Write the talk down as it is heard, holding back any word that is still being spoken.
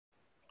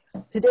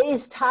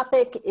Today's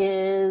topic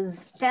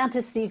is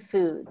fantasy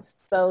foods,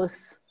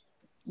 both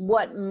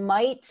what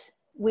might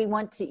we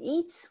want to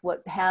eat,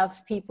 what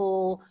have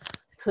people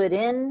put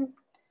in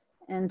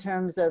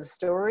terms of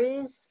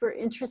stories for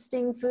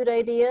interesting food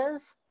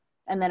ideas,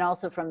 and then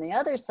also from the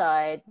other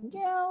side,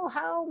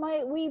 how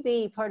might we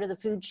be part of the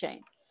food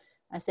chain?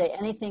 I say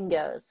anything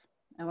goes.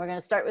 And we're going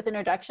to start with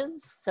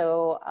introductions.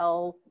 So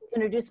I'll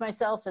introduce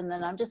myself, and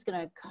then I'm just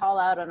going to call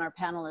out on our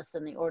panelists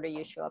in the order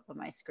you show up on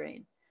my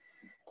screen.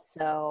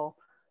 So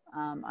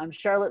I'm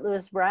Charlotte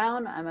Lewis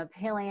Brown. I'm a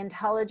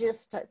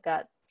paleontologist. I've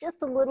got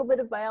just a little bit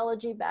of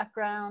biology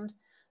background,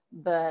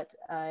 but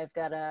I've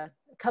got a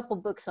couple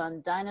books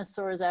on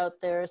dinosaurs out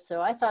there.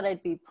 So I thought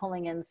I'd be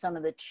pulling in some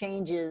of the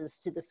changes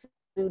to the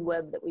food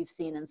web that we've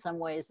seen in some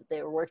ways that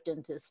they were worked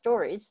into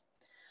stories.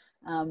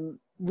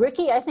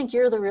 Ricky, I think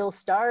you're the real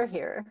star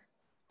here.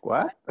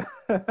 What?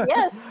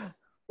 Yes.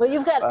 Well,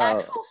 you've got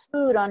actual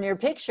food on your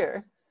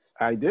picture.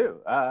 I do.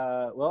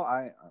 Well,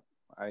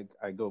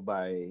 I go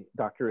by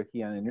Dr.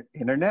 Ricky on the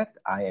internet.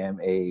 I am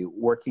a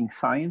working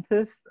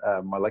scientist,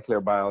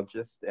 molecular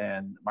biologist,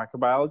 and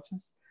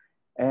microbiologist.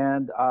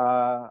 And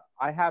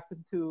I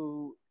happen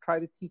to try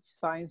to teach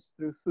science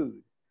through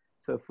food.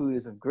 So food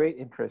is of great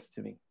interest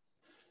to me.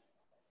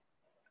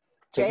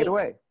 Take it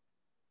away.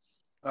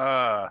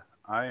 I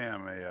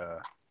am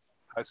a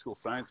high school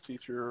science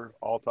teacher,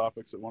 all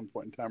topics at one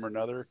point in time or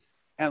another.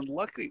 And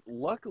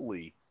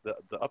luckily,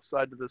 the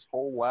upside to this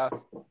whole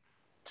last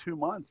 2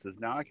 months is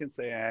now I can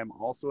say I am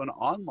also an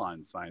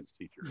online science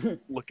teacher.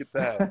 Look at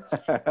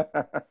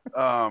that.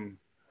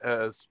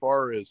 As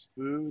far as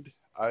food,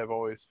 I've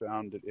always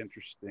found it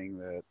interesting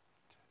that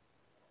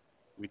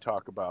we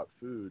talk about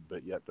food,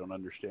 but yet don't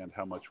understand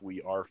how much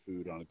we are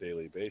food on a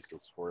daily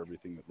basis for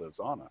everything that lives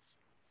on us.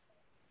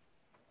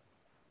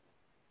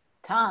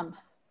 Tom.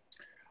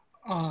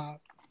 I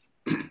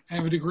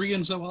have a degree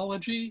in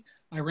zoology.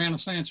 I ran a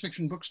science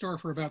fiction bookstore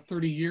for about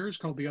 30 years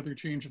called The Other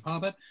Change of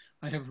Hobbit.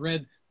 I have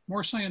read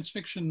more science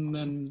fiction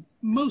than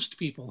most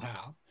people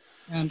have,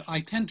 and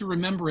I tend to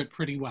remember it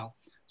pretty well.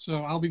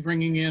 So I'll be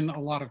bringing in a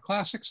lot of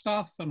classic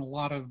stuff and a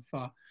lot of,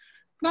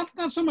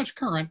 not so much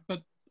current,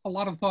 but a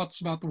lot of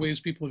thoughts about the ways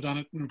people have done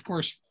it. And of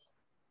course,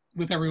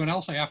 with everyone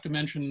else, I have to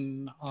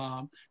mention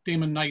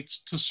Damon Knight's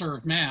To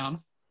Serve Man.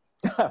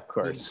 Of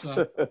course.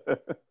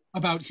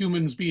 About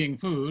humans being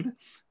food.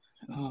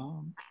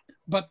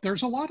 But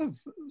there's a lot of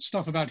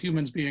stuff about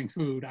humans being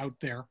food out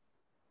there.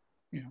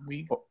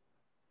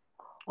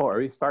 Are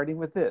we starting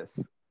with this?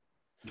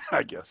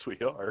 I guess we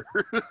are.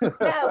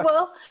 Yeah,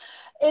 well,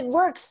 it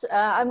works.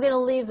 I'm going to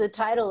leave the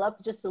title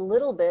up just a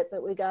little bit,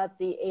 but we got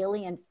the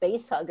alien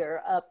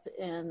facehugger up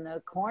in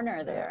the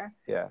corner there.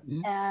 Yeah.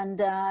 And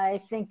I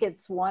think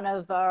it's one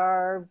of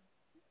our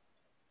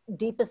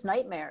deepest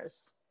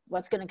nightmares.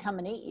 What's going to come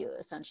and eat you,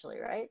 essentially,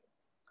 right?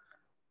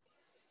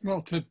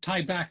 Well, to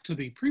tie back to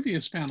the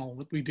previous panel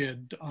that we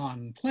did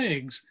on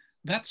plagues,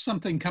 that's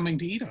something coming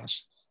to eat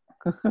us.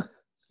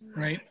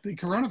 Right? The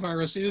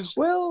coronavirus is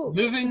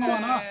living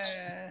on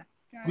us.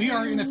 We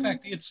are, in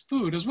effect, its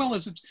food, as well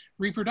as its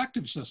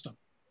reproductive system.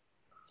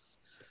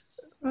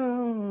 I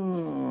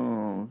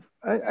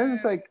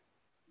was like...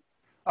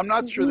 I'm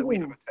not sure that we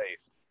have a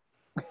taste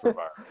for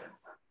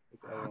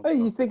virus.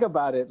 You think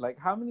about it, like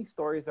how many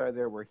stories are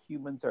there where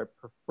humans are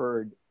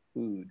preferred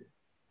food?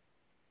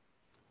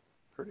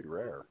 Pretty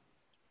rare.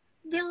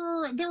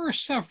 There are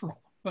several,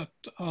 but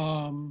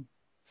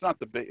it's not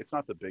the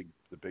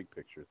big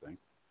picture thing.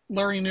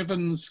 Larry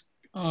Niven's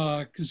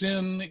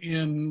Kazin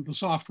in The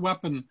Soft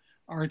Weapon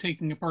are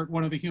taking apart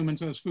one of the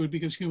humans as food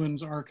because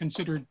humans are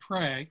considered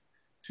prey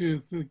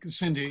to the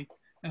Cindy,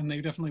 and they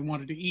definitely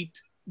wanted to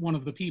eat one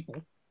of the people.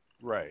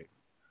 Right.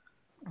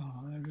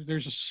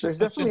 There's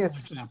definitely an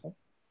example.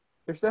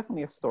 There's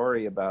definitely a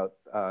story about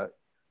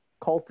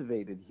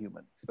cultivated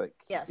humans. Like,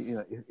 yes.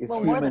 If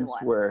humans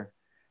were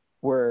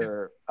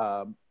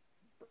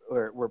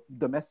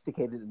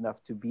domesticated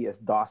enough to be as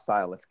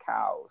docile as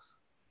cows.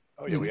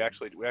 Oh yeah, we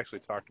actually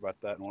talked about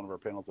that in one of our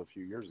panels a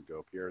few years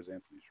ago. Pierre's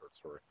Anthony short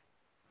story.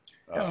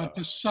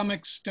 To some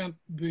extent,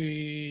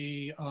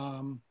 the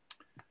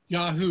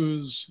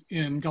Yahoos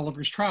in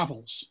Gulliver's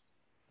Travels,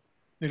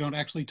 they don't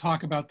actually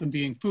talk about them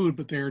being food,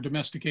 but they're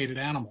domesticated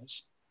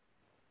animals.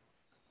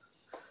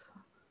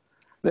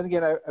 Then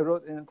again, I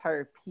wrote an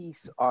entire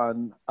piece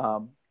on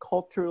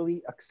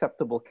culturally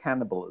acceptable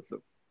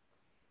cannibalism,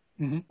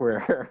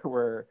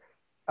 where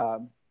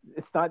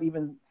it's not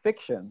even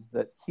fiction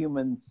that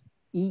humans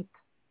eat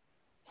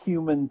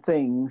human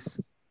things,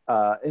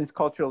 and it's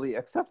culturally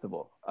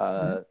acceptable.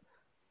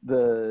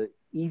 The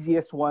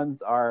easiest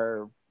ones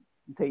are,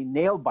 say,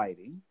 nail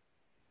biting,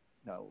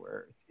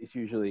 where it's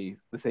usually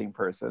the same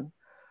person.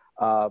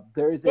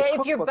 There's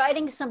if you're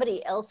biting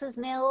somebody else's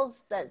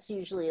nails, that's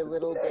usually a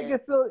little bit. It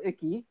gets a little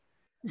icky.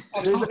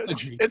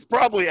 It's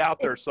probably out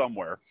there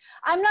somewhere.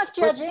 I'm not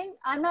judging.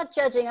 I'm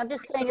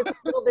just saying it's a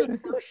little bit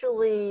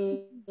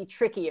socially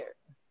trickier.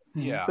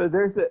 Yeah. So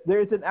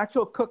there's an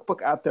actual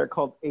cookbook out there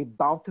called A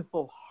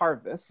Bountiful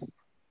Harvest,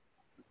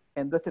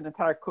 and that's an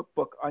entire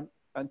cookbook on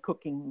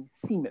cooking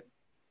semen.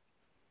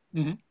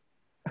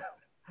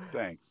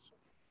 Thanks.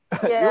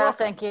 Yeah,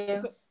 thank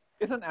you.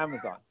 It's on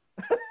Amazon.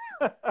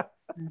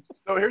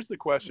 So here's the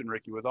question,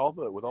 Ricky. With all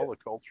the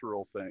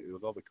cultural thing,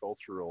 with all the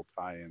cultural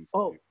tie-ins,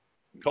 to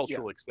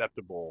cultural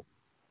acceptable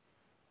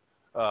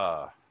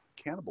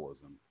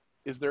cannibalism,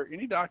 is there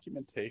any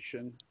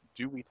documentation?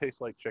 Do we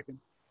taste like chicken?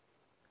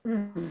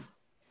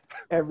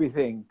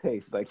 Everything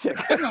tastes like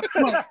chicken.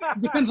 Well,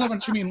 it depends on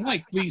what you mean.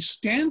 Like the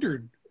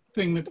standard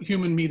thing that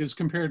human meat is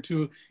compared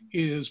to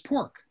is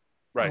pork.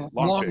 Right,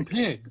 long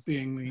pig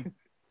being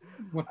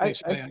what they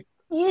say.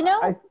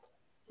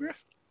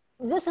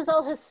 This is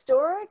all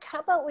historic. How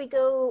about we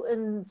go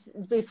and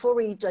before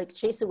we like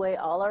chase away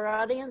all our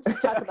audience,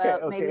 talk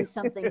about maybe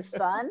something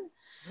fun.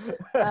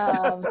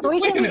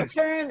 We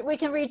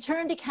can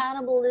return to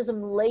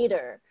cannibalism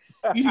later.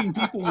 Eating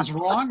people is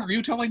wrong. Are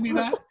you telling me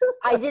that?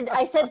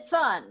 I said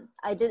fun.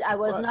 I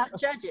was not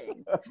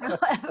judging.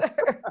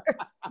 However,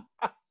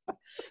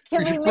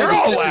 we're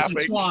all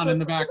laughing. Swan in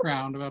the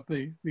background about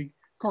the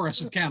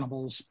chorus of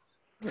cannibals.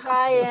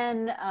 Tie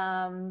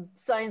in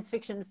science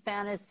fiction,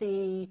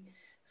 fantasy,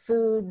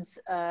 foods,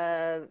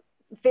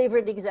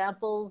 favorite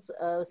examples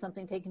of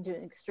something taken to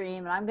an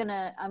extreme. And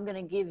I'm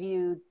gonna give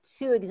you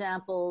 2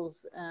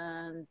 examples,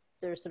 and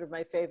they're sort of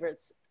my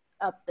favorites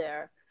up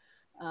there.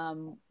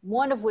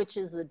 One of which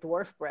is the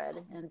dwarf bread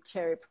in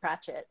Terry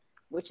Pratchett,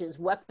 which is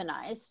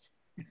weaponized.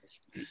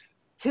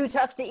 Too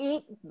tough to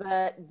eat,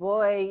 but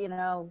boy,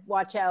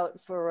 watch out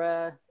for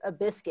a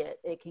biscuit.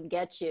 It can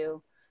get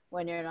you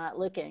when you're not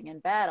looking in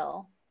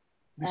battle.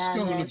 The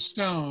stone of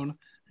stone.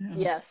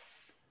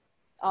 Yes,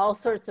 all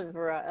sorts of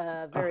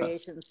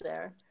variations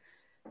there.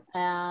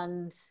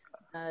 And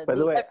by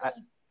the way,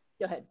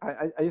 go ahead.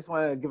 I just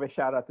want to give a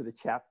shout out to the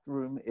chat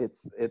room.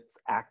 It's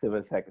active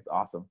as heck. It's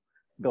awesome.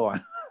 Go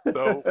on.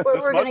 So this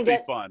must be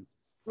fun.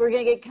 We're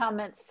going to get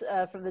comments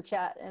from the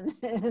chat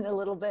in a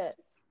little bit.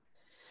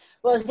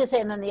 Well, I was going to say,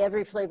 and then the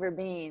every flavor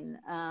bean.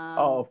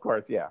 Of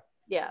course, yeah.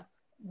 Yeah,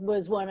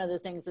 was one of the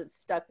things that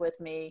stuck with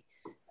me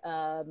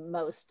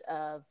most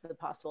of the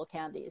possible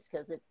candies,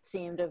 because it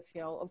seemed of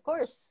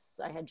course,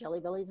 I had Jelly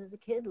Bellies as a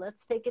kid.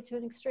 Let's take it to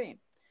an extreme.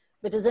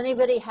 But does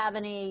anybody have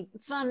any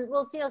fun,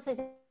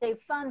 say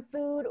fun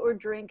food or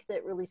drink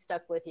that really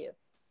stuck with you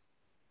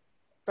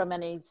from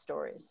any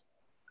stories?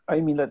 I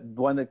mean, that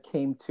one that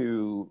came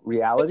to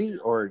reality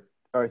or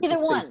either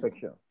one.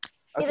 Fiction?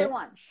 Either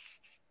one.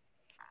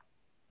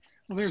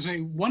 Well, there's a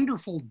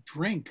wonderful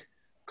drink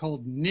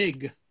called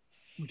Nig,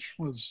 which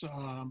was,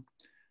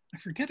 I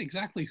forget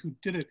exactly who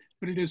did it,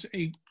 but it is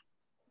an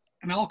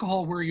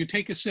alcohol where you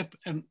take a sip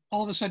and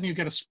all of a sudden you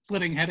get a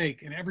splitting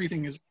headache and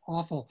everything is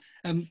awful.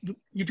 And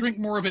you drink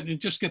more of it and it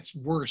just gets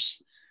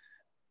worse.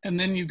 And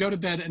then you go to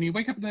bed and you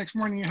wake up the next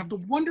morning and you have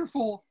the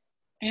wonderful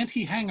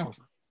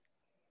anti-hangover.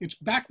 It's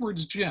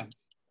backwards gin.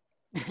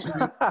 So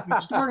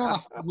you start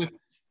off with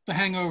the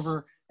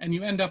hangover and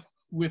you end up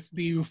with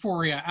the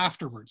euphoria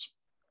afterwards.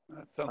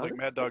 That sounds like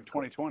Mad Dog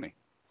 2020.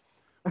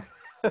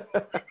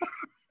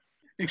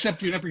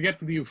 Except you never get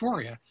to the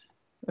euphoria.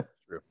 That's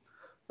true.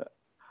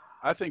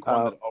 I think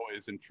one that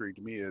always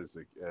intrigued me as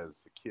a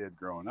kid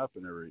growing up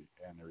and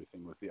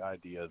everything was the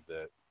idea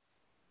that,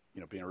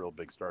 being a real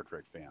big Star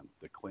Trek fan,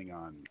 the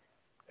Klingon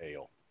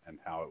ale and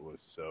how it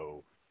was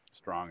so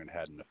strong and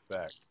had an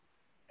effect.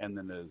 And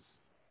then as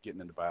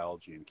getting into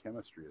biology and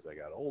chemistry as I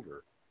got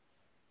older,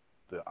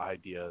 the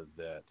idea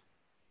that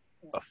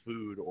a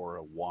food or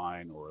a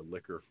wine or a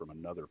liquor from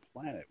another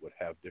planet would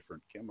have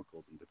different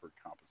chemicals and different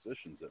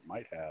compositions that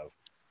might have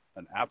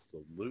an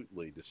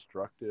absolutely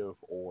destructive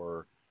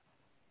or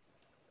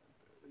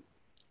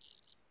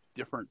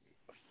different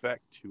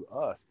effect to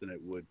us than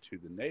it would to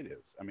the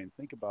natives. I mean,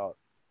 think about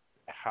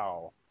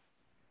how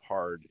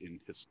hard in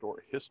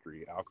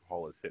history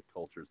alcohol has hit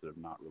cultures that have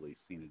not really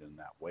seen it in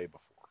that way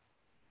before.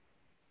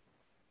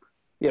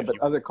 Yeah, but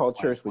other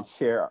cultures would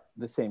share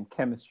the same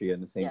chemistry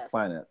and the same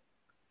planet.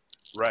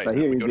 Right. But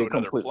here, if we go to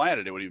another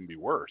planet, it would even be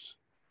worse.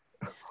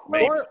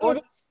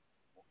 Or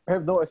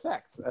have no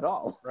effects at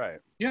all. Right.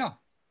 Yeah.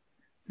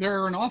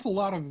 There are an awful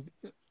lot of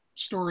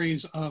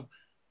stories of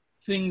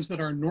things that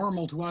are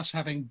normal to us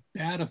having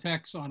bad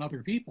effects on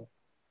other people.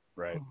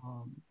 Right.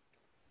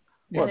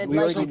 That we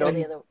we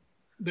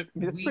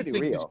think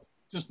real. Is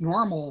just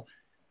normal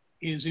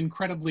is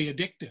incredibly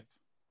addictive.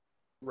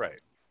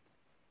 Right.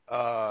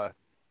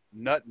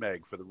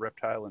 Nutmeg for the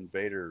reptile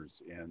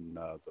invaders in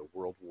the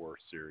World War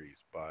series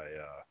by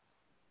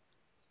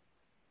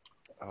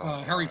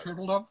Harry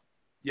Turtledove?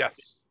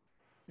 Yes.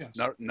 Yes.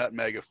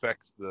 Nutmeg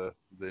affects the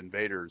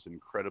invaders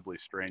incredibly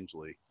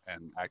strangely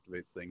and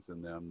activates things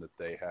in them that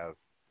they have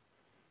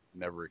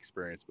never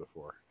experienced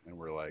before. And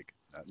we're like,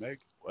 nutmeg?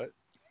 What?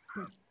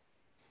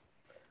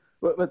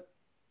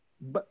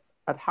 But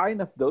at high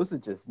enough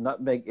dosages,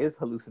 nutmeg is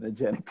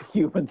hallucinogenic to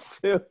humans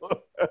too.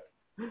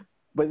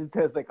 But it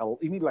has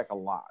you need a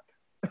lot.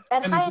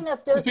 At high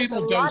enough doses, a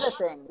lot of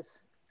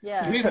things.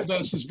 Yeah. The fatal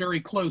dose is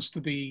very close to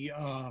the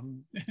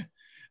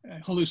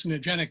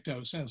hallucinogenic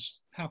dose, as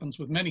happens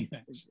with many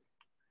things.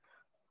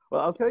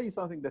 Well, I'll tell you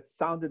something that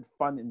sounded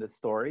fun in the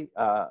story.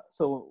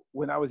 So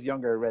when I was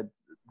younger, I read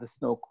The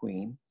Snow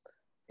Queen,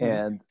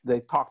 and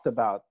they talked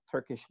about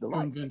Turkish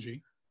delight.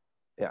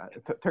 Yeah,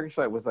 Turkish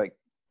delight was like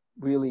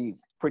really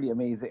pretty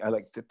amazing. I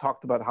like to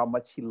talked about how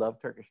much he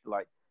loved Turkish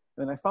delight.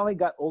 And I finally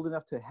got old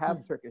enough to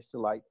have Turkish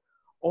delight.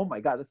 Oh my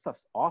God, this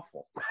stuff's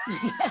awful.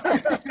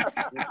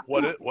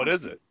 What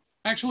is it?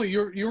 Actually,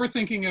 you were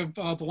thinking of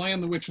The Lion,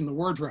 the Witch, and the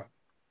Wardrobe.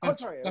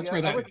 That's where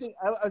that is.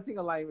 I was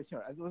thinking Lion, Witch,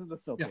 it wasn't the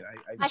Snow King.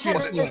 I had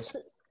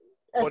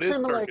a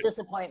similar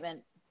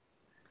disappointment.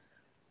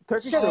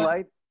 Turkish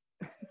delight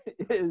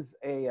is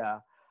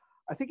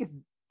I think it's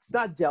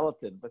not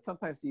gelatin, but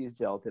sometimes they use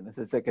gelatin.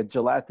 It's like a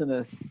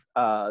gelatinous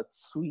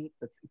sweet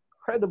that's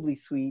incredibly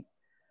sweet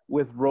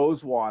with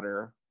rose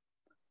water.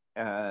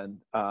 And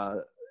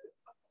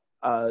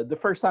the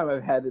first time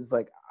I've had it is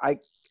like,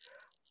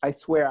 I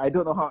swear, I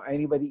don't know how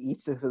anybody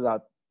eats this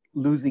without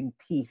losing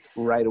teeth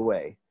right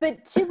away.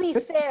 But to be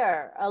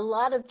fair, a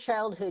lot of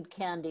childhood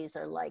candies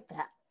are like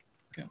that.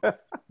 Yeah.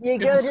 You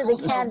go to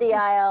the candy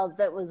aisle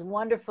that was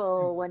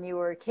wonderful when you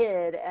were a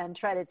kid and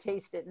try to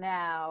taste it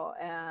now,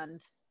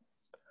 and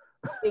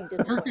big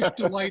disappointment. Turkish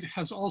delight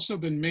has also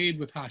been made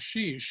with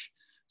hashish,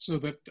 so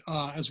that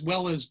as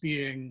well as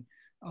being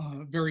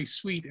very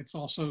sweet, it's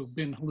also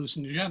been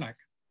hallucinogenic.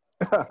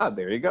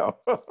 There you go.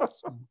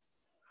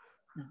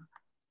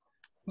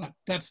 But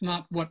that's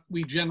not what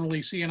we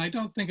generally see, and I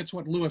don't think it's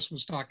what Lewis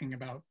was talking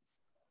about.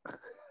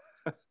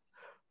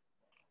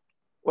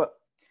 Well,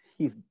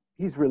 he's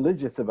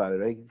religious about it,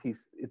 right?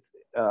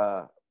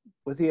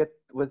 Was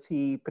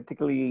he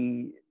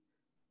particularly?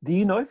 Do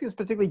you know if he was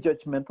particularly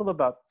judgmental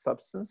about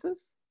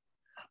substances?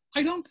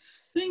 I don't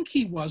think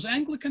he was.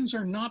 Anglicans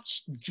are not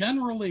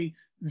generally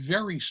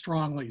very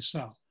strongly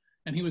so,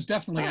 and he was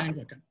definitely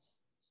Anglican.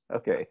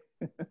 Okay.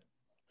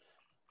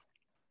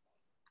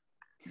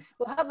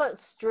 Well, how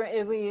about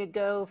if we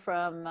go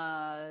from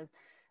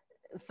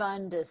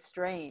fun to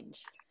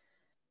strange?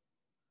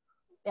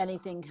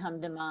 Anything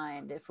come to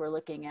mind if we're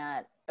looking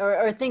at,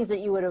 or things that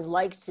you would have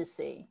liked to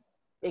see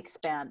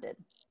expanded,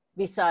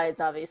 besides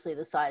obviously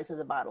the size of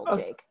the bottle,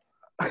 Jake?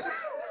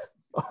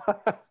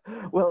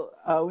 Well,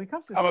 when it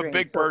comes to I'm strange, a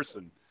big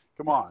person.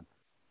 Come on.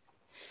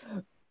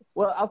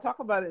 Well, I'll talk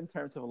about it in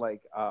terms of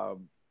like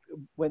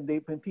when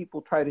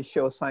people try to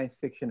show science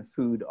fiction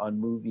food on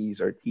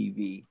movies or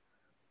TV.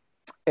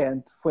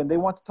 And when they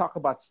want to talk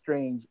about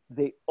strange,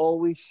 they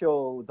always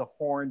show the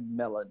horned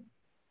melon,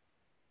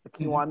 the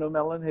kiwano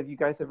melon. Have you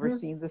guys ever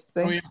seen this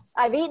thing? Oh, yeah.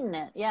 I've eaten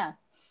it. Yeah.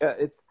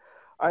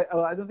 I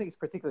don't think it's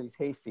particularly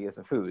tasty as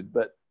a food,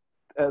 but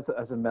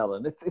as a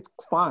melon, it's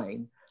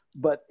fine,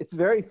 but it's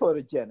very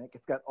photogenic.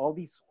 It's got all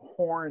these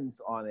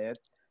horns on it.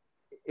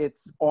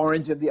 It's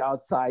orange on the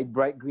outside,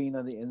 bright green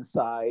on the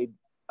inside.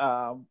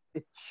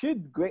 It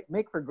should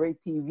make for great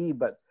TV,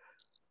 but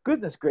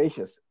goodness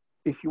gracious.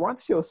 If you want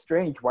to show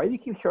strange, why do you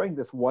keep showing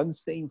this one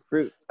same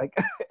fruit? Like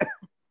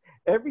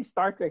every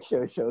Star Trek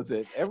show shows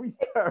it. Every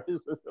Star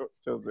Wars show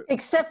shows it.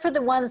 Except for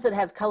the ones that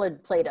have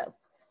colored Play-Doh.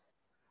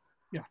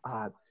 Yeah.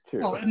 That's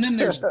true. Well, and then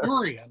there's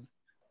durian,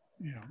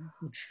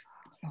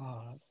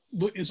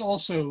 which is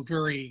also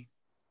very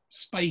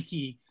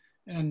spiky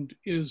and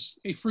is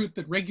a fruit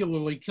that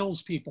regularly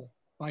kills people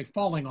by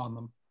falling on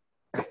them.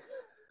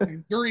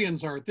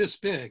 Durians are this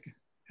big,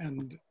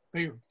 and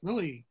they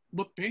really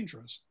look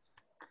dangerous.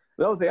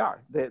 No, they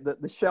are.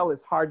 The shell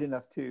is hard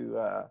enough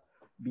to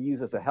be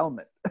used as a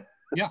helmet.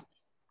 Yeah.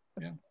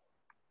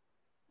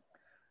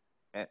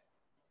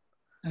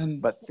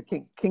 But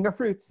the king of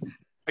fruits.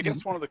 I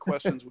guess one of the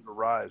questions would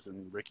arise,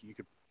 and Ricky,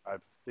 I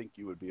think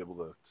you would be able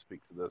to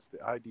speak to this.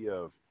 The idea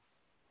of,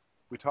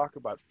 we talk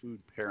about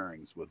food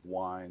pairings with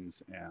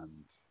wines and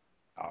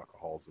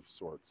alcohols of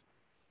sorts.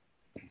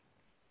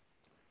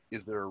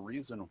 Is there a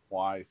reason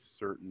why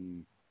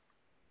certain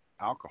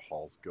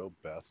alcohols go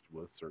best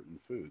with certain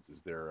foods?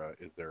 Is there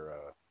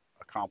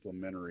a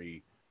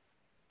complementary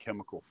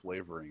chemical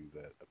flavoring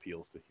that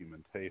appeals to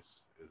human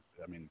tastes?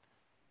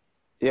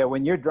 Yeah,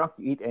 when you're drunk,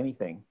 you eat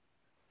anything.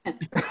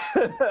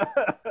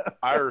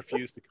 I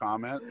refuse to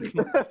comment.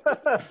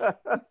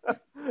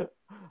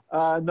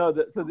 No,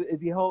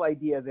 the whole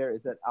idea there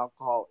is that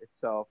alcohol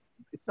itself,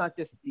 it's not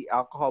just the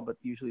alcohol, but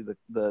usually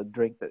the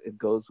drink that it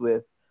goes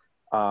with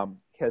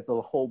has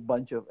a whole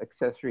bunch of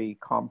accessory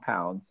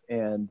compounds.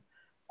 And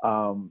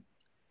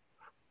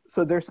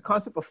so there's a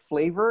concept of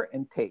flavor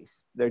and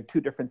taste. They're two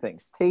different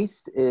things.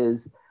 Taste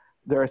is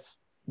there's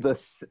the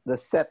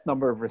set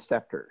number of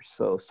receptors,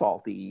 so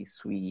salty,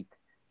 sweet,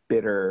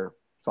 bitter,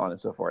 so on and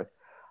so forth.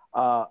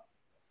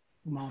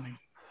 Umami.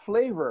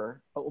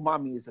 Flavor,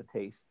 umami is a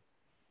taste,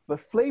 but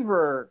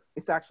flavor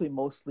is actually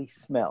mostly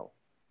smell.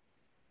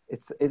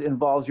 It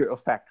involves your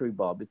olfactory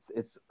bulb.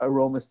 It's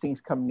aromas,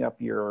 things coming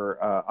up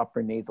your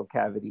upper nasal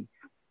cavity.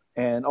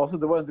 And also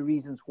one of the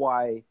reasons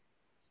why,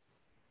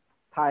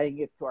 tying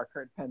it to our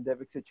current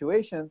pandemic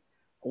situation,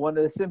 one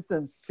of the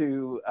symptoms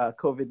to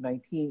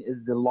COVID-19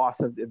 is the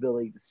loss of the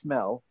ability to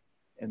smell,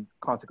 and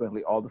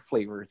consequently all the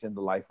flavors in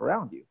the life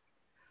around you.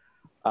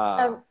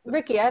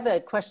 Ricky, I have a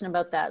question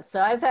about that.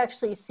 So I've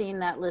actually seen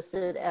that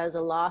listed as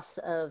a loss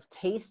of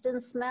taste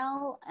and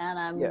smell, and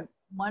I'm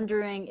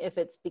wondering if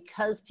it's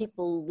because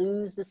people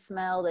lose the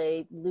smell,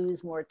 they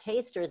lose more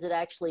taste, or is it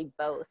actually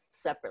both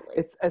separately?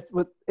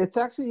 It's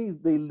actually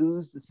they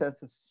lose the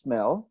sense of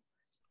smell,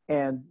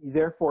 and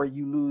therefore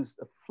you lose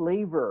the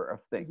flavor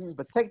of things.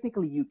 But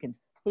technically, you can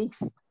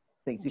taste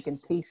things. You can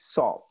taste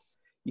salt.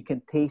 You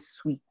can taste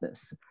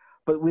sweetness.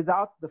 But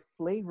without the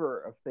flavor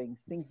of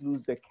things, things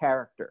lose their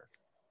character.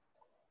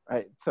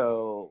 Right.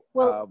 So,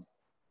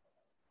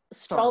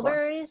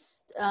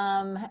 strawberries,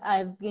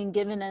 I've been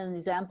given an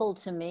example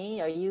to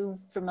me. Are you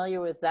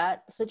familiar with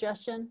that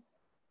suggestion?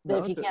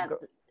 That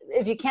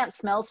if you can't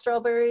smell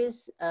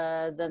strawberries,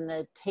 then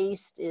the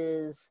taste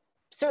is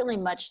certainly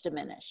much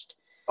diminished.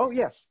 Oh,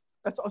 yes.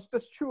 That's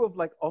true of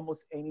like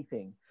almost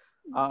anything.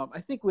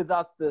 I think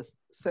without the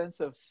sense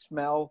of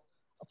smell,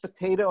 a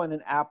potato and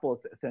an apple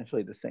is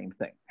essentially the same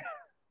thing.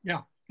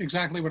 Yeah,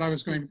 exactly what I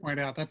was going to point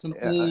out. That's an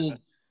old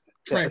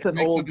trick. It's an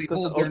old,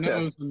 hold their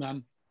nose and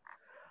then.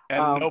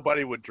 And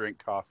nobody would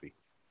drink coffee.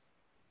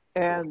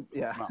 And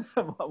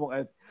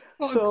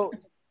so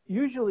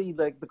usually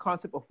like the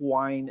concept of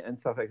wine and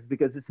stuff like this,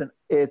 because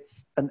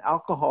it's an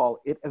alcohol,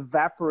 it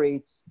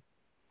evaporates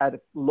at a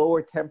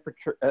lower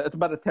temperature, at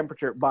about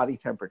a body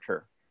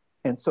temperature.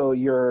 And so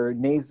your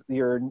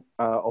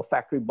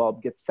olfactory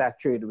bulb gets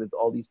saturated with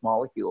all these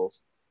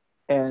molecules,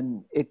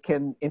 and it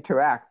can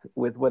interact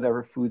with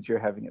whatever foods you're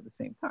having at the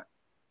same time.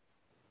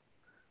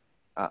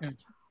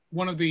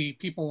 One of the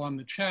people on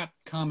the chat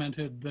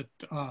commented that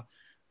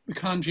the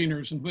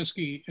congeners in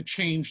whiskey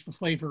changed the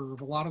flavor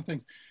of a lot of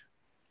things.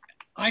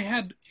 I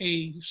had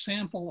a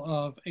sample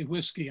of a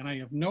whiskey, and I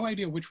have no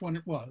idea which one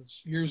it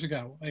was, years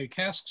ago, a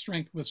cask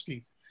strength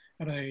whiskey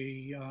at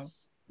a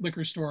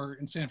liquor store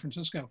in San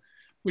Francisco,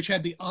 which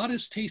had the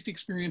oddest taste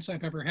experience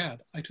I've ever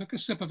had. I took a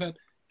sip of it,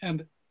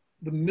 and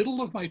the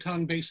middle of my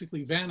tongue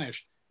basically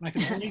vanished, and I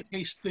could only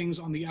taste things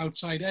on the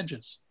outside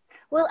edges.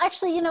 Well,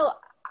 actually, you know,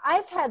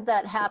 I've had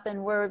that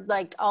happen where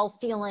like all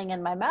feeling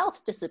in my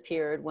mouth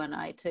disappeared when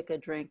I took a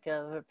drink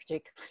of a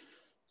particular.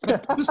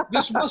 But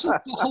this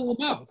wasn't the whole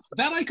mouth.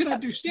 That I could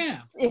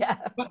understand. Yeah.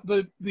 But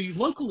the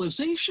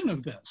localization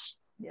of this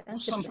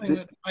was something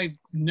that I've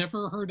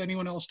never heard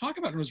anyone else talk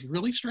about. It was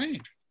really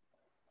strange.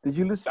 Did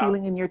you lose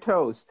feeling in your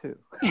toes too?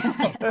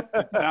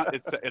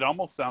 It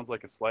almost sounds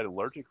like a slight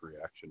allergic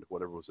reaction to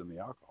whatever was in the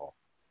alcohol.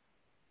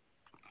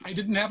 I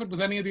didn't have it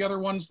with any of the other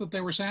ones that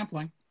they were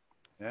sampling.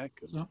 Yeah,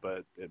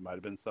 but it might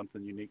have been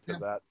something unique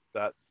to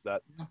that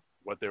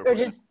what they were.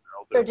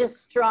 They're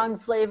just strong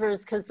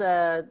flavors because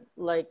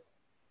like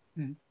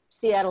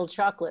Seattle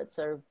chocolates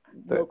or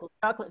local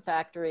chocolate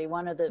factory.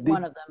 One of them.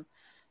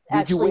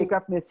 Did you wake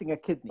up missing a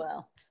kidney?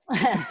 Well,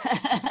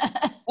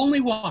 only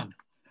one.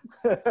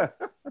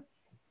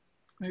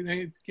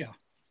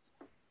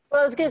 Well,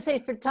 I was going to say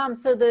for Tom,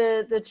 so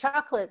the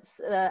chocolates,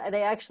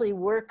 they actually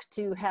work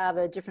to have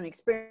a different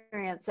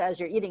experience as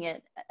you're eating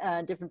it,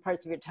 different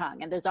parts of your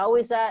tongue. And there's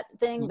always that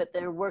thing, but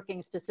they're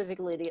working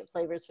specifically to get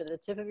flavors for the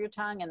tip of your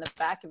tongue and the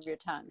back of your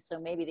tongue. So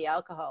maybe the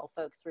alcohol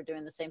folks were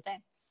doing the same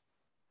thing.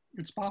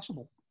 It's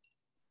possible.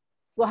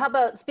 Well, how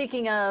about,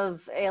 speaking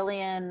of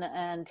alien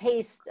and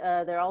taste,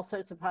 there are all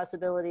sorts of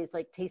possibilities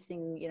like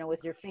tasting, you know,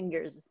 with your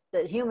fingers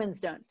that humans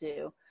don't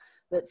do.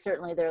 But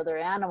certainly there are other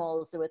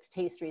animals with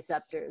taste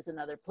receptors in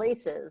other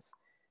places.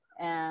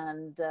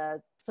 And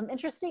some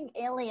interesting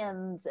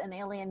aliens and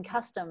alien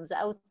customs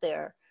out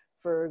there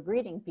for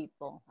greeting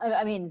people.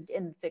 I mean,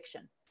 in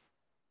fiction.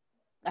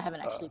 I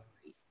haven't actually,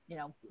 you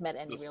know, met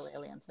any real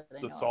aliens that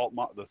I know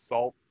of. The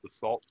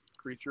salt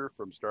creature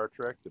from Star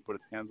Trek that put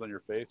its hands on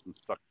your face and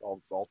sucked all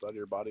the salt out of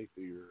your body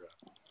through your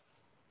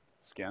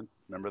skin.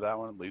 Remember that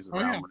one? It leaves the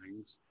round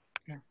rings.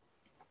 Yeah.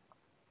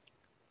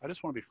 I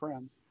just want to be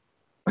friends.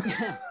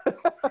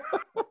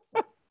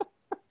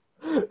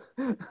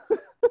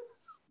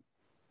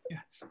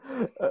 Yes.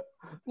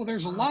 Well,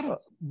 there's a lot of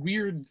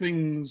weird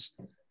things.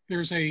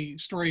 There's a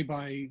story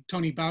by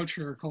Tony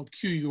Boucher called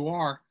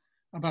QUR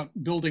about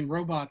building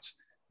robots,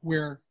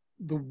 where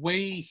the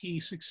way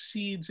he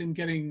succeeds in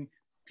getting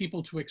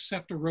people to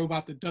accept a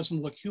robot that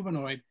doesn't look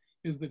humanoid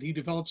is that he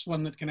develops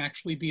one that can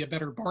actually be a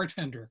better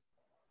bartender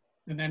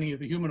than any of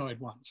the humanoid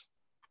ones.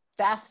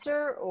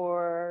 Faster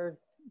or?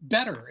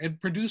 Better.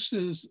 It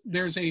produces,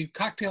 there's a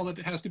cocktail that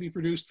has to be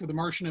produced for the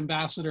Martian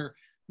ambassador,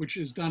 which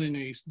is done in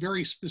a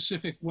very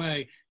specific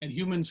way, and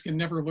humans can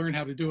never learn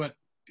how to do it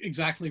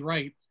exactly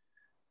right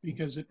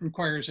because it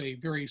requires a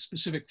very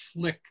specific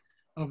flick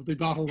of the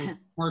bottle of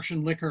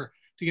Martian liquor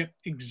to get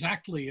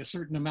exactly a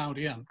certain amount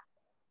in.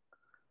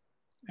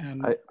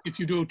 And if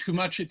you do too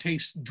much, it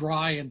tastes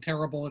dry and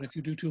terrible, and if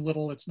you do too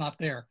little, it's not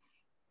there.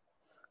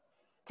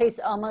 Tastes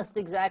almost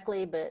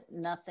exactly, but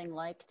nothing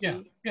like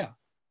tea. Yeah.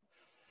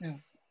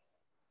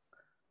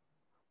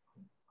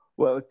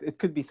 Well, it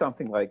could be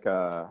something like,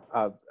 are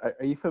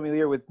you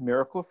familiar with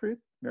miracle fruit,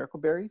 miracle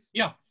berries?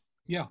 Yeah.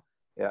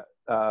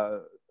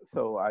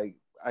 So I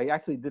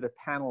actually did a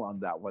panel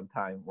on that one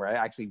time where I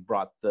actually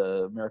brought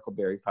the miracle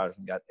berry powders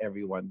and got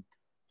everyone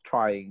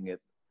trying it.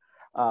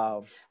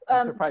 Tell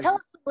us a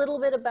little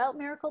bit about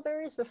miracle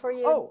berries before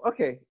you. Oh,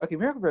 okay. Okay,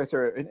 miracle berries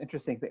are an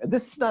interesting thing.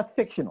 This is not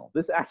fictional.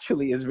 This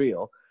actually is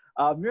real.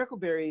 Miracle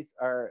berries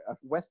are a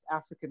West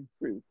African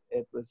fruit.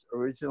 It was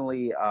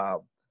originally, I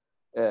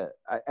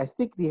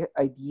think the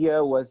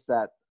idea was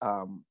that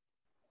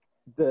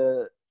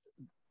the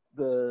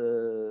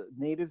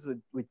natives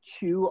would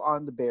chew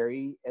on the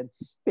berry and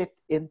spit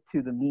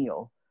into the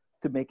meal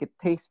to make it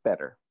taste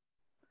better.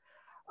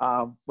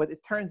 What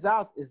it turns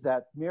out is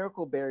that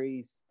miracle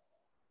berries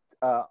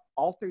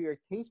alter your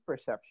taste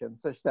perception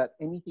such that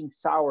anything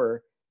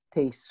sour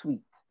tastes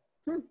sweet.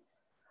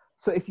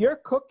 So if you're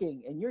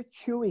cooking and you're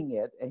chewing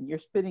it and you're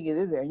spitting it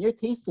in there and you're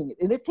tasting it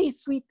and it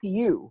tastes sweet to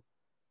you,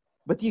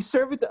 but you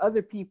serve it to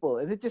other people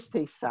and it just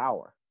tastes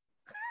sour.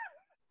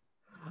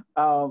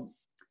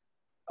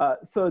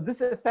 So this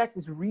effect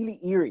is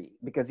really eerie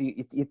because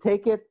you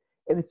take it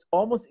and it's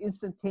almost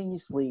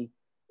instantaneously,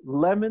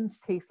 lemons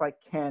taste like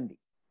candy.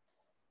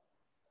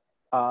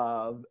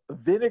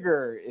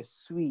 Vinegar is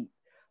sweet.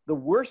 The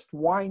worst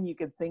wine you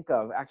can think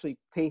of actually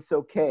tastes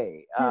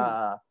okay.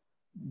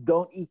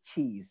 Don't eat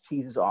cheese.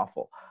 Cheese is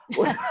awful.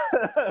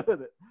 But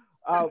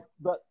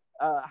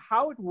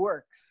how it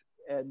works,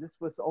 and this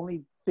was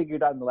only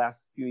figured out in the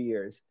last few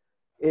years,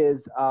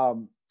 is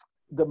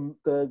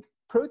the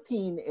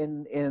protein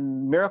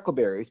in miracle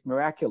berries,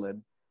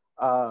 miraculin,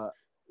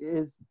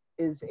 is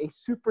a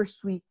super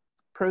sweet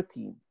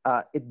protein.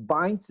 It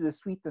binds to the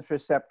sweetness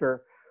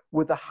receptor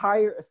with a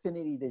higher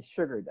affinity than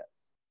sugar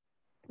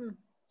does.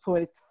 So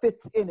when it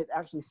fits in, it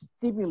actually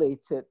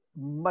stimulates it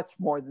much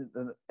more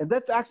than, and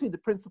that's actually the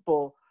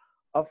principle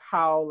of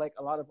how like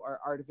a lot of our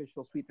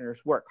artificial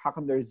sweeteners work. How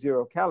come there's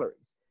 0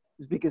 calories?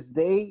 It's because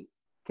they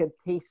can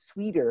taste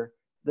sweeter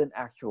than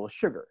actual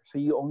sugar. So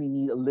you only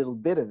need a little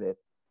bit of it,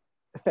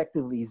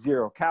 effectively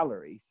 0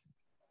 calories,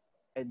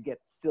 and get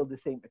still the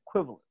same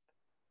equivalent.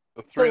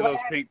 The 3 of those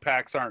pink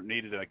packs aren't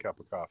needed in a cup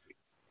of coffee.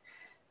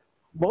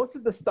 Most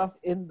of the stuff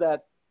in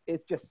that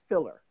is just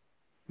filler.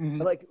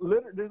 Like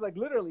there's like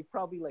literally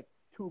probably like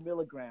 2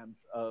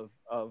 milligrams of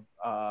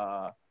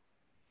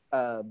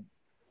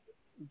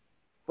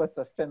what's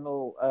the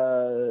phenyl,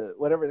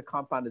 whatever the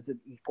compound is,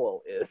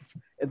 equal is,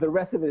 and the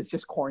rest of it is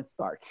just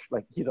cornstarch.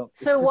 Like you don't.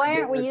 So why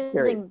aren't we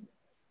using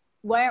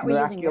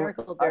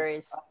miracle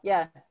berries?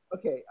 Yeah.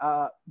 Okay,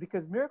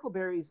 because miracle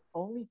berries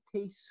only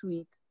taste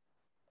sweet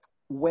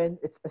when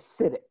it's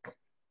acidic.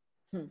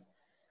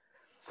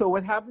 So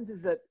what happens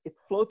is that it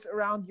floats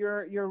around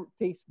your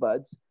taste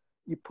buds.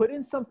 You put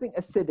in something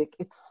acidic,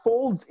 it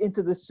folds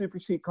into the super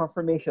sweet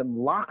conformation,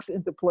 locks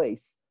into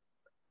place,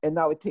 and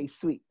now it tastes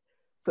sweet.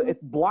 So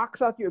it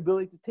blocks out your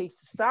ability to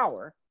taste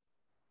sour,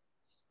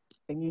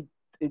 and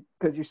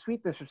because your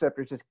sweetness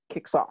receptor just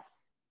kicks off.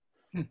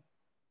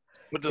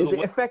 But does a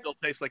lemon still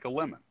taste like a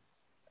lemon?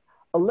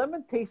 A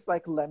lemon tastes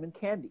like lemon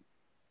candy.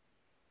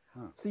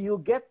 So you'll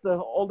get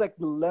all like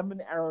the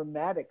lemon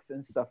aromatics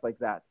and stuff like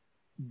that,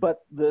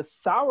 but the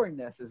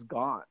sourness is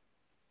gone.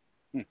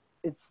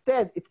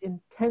 Instead, it's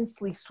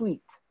intensely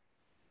sweet.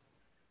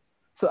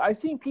 So I've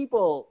seen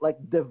people like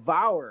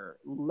devour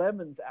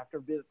lemons after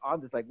being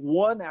on this, like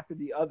one after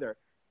the other,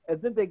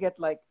 and then they get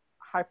like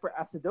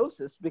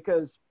hyperacidosis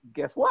because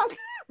guess what?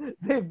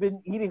 They've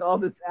been eating all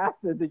this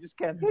acid, they just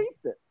can't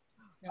taste it.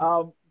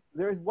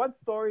 There's one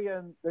story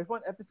and there's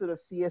one episode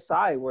of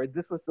CSI where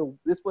this was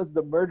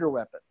the murder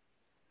weapon.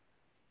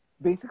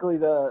 Basically,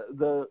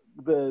 the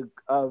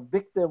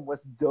victim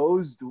was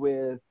dosed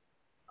with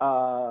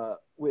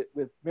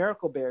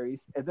miracle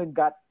berries and then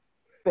got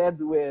fed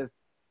with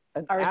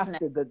an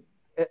acid that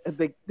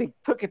they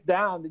took it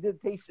down. They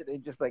didn't taste it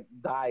and just like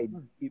died.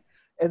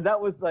 And that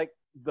was like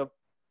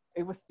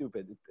it was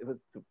stupid. It was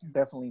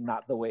definitely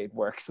not the way it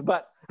works.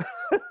 But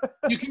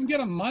you can get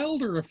a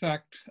milder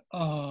effect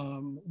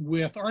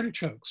with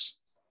artichokes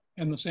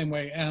in the same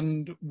way,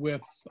 and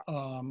with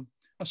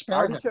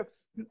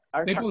asparagus.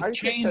 They both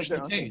change the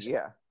taste.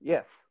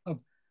 Of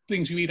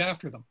things you eat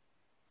after them.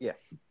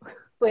 Yes.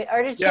 Wait,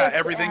 artichokes. Yeah,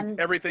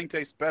 everything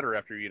tastes better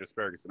after you eat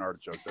asparagus and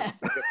artichokes.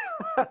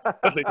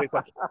 Because they taste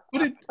like.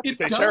 But it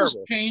does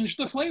terrible. Change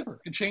the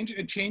flavor. It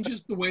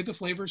changes the way the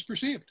flavor is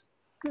perceived.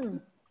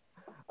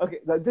 Okay,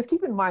 now just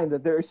keep in mind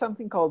that there is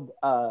something called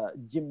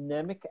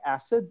gymnemic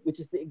acid, which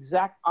is the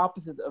exact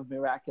opposite of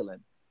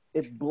miraculin.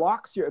 It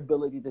blocks your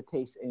ability to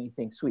taste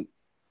anything sweet.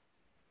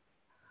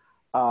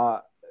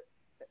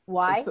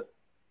 Why?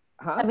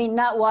 I mean,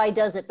 not why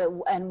does it, but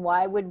and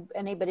why would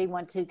anybody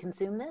want to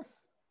consume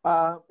this?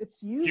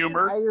 It's used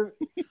humor.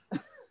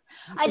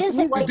 I didn't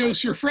say why.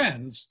 It your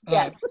friends,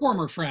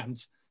 former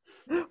friends.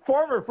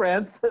 Former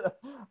friends.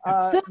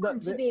 Soon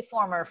to be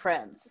former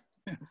friends.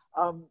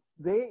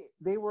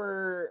 They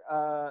were.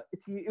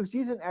 It was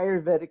used in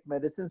Ayurvedic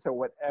medicine, so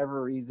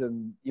whatever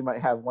reason you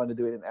might have wanted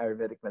to do it in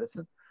Ayurvedic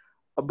medicine,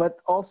 but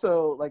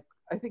also like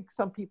I think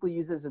some people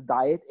use it as a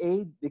diet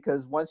aid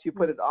because once you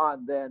put it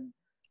on, then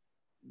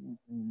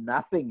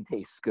nothing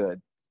tastes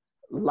good.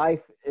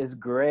 Life is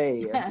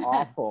gray and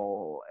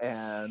awful,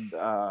 and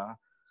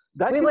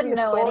that we wouldn't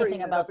know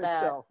anything about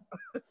that.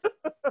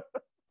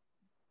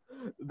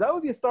 that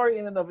would be a story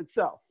in and of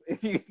itself.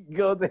 If you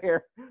go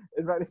there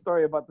and write a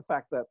story about the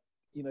fact that,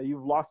 you know,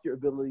 you've lost your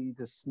ability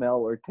to smell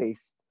or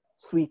taste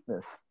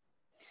sweetness.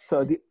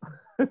 So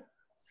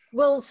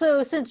well,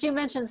 so since you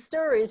mentioned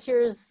stories,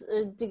 here's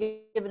to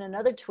give it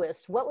another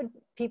twist. What would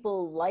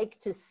people like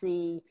to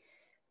see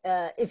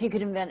if you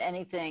could invent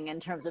anything in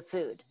terms of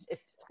food?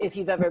 If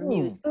you've ever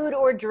mused food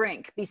or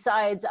drink,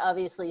 besides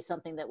obviously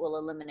something that will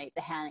eliminate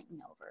the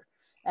hangover.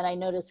 And I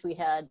noticed we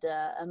had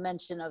a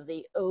mention of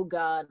the "Oh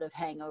God" of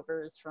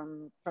hangovers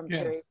from Yes.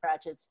 Terry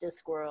Pratchett's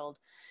Discworld.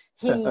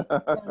 He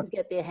does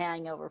get the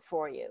hangover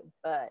for you,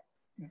 but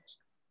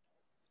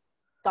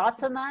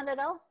thoughts on that at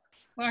all?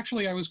 Well,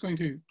 actually, I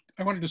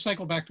wanted to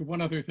cycle back to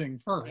one other thing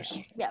first.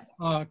 Yeah.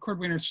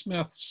 Cordwainer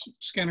Smith's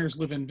Scanners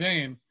Live in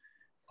Vain.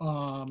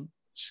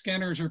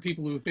 Scanners are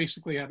people who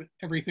basically have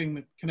everything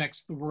that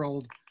connects the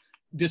world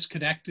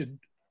disconnected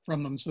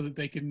from them so that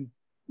they can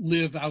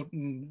live out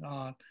in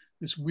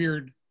this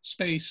weird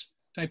space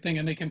type thing,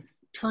 and they can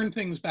turn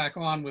things back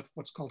on with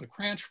what's called a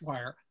cranch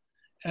wire.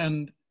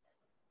 And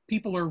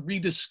people are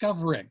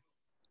rediscovering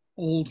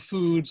old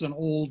foods and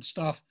old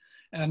stuff.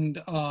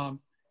 And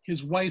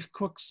his wife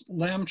cooks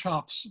lamb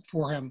chops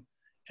for him,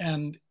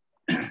 and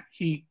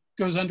he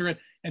goes under it,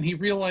 and he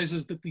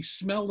realizes that the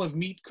smell of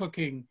meat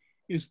cooking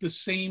is the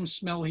same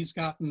smell he's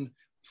gotten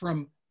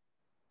from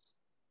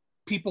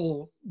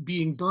people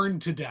being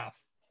burned to death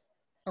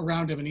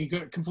around him, and he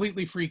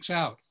completely freaks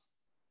out.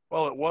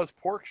 Well, it was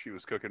pork she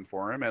was cooking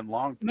for him, and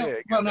long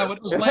pig. No,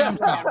 it was lamb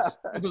chops.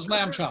 It was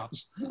lamb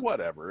chops.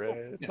 Whatever.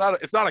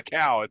 It's not a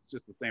cow. It's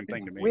just the same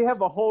thing to me. We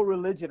have a whole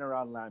religion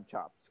around lamb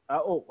chops.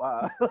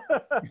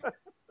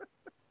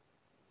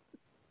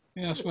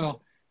 Yes,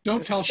 well,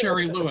 don't tell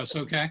Sherry Lewis,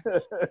 okay?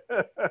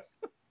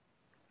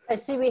 I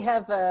see we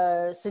have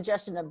a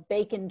suggestion of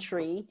bacon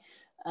tree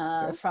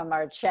from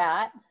our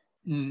chat.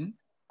 Mm-hmm.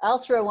 I'll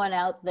throw one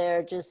out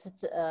there,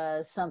 just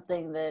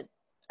something that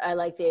I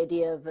like the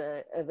idea of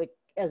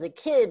as a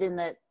kid, in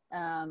that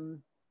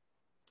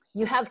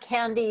you have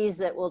candies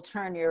that will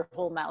turn your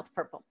whole mouth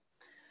purple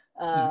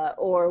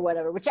or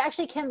whatever, which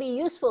actually can be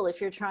useful if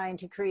you're trying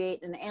to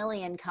create an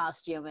alien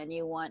costume and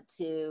you want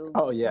to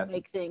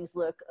make things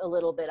look a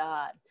little bit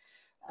odd.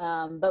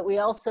 But we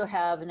also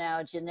have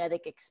now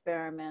genetic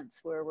experiments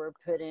where we're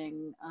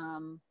putting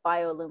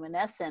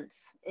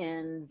bioluminescence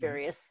in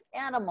various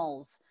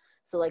animals.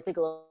 So like the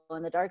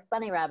glow-in-the-dark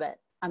bunny rabbit.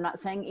 I'm not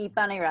saying eat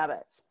bunny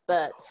rabbits,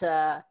 but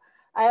I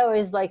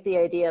always like the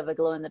idea of a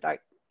glow-in-the-dark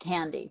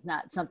candy,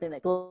 not something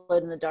that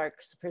glowed in the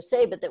dark per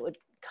se, but that would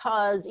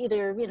cause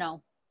either, you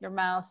know, your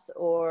mouth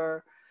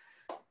or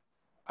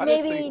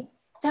maybe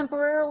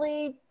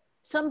temporarily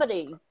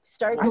somebody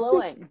start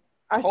glowing.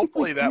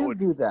 Hopefully that would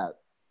do that.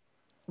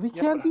 We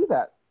can't do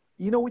that.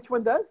 You know which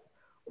one does?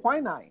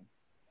 Quinine.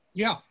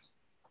 Yeah.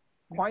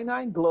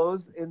 Quinine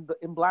glows in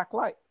black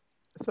light.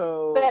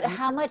 So, but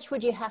how much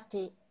would you have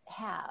to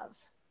have?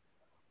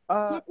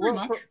 Not very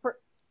much.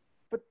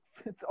 But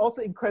it's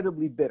also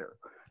incredibly bitter.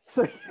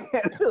 So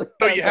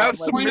you have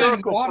some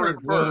miracle water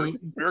first.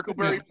 Miracle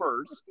berry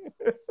first.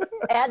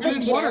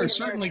 And water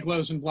certainly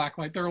glows in black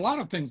light. There are a lot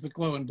of things that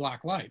glow in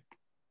black light.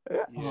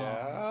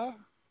 Yeah.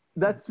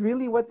 That's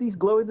really what these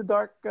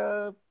glow-in-the-dark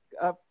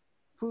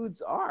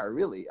foods are,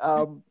 really.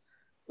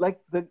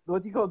 Like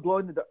what you call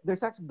glow-in-the-dark.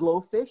 There's actually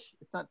glowfish.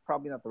 It's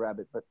probably not the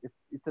rabbit, but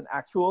it's an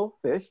actual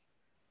fish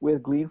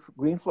with green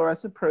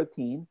fluorescent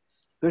protein.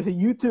 There's a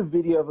YouTube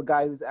video of a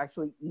guy who's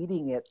actually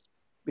eating it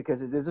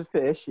because it is a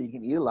fish. So you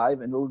can eat it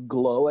live, and it'll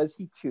glow as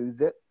he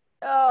chews it.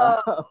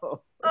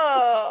 Oh.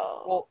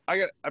 Well,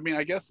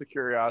 I guess the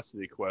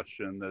curiosity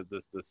question,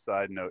 the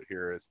side note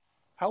here is,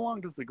 how long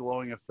does the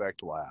glowing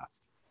effect last?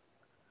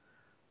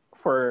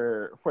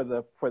 For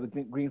the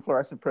green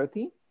fluorescent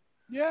protein?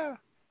 Yeah.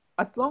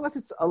 As long as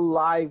it's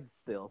alive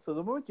still. So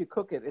the moment you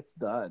cook it, it's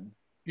done.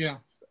 Yeah.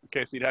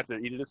 Okay, so you'd have to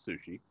eat it as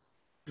sushi.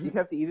 You'd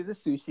have to eat it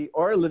as sushi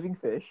or a living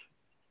fish.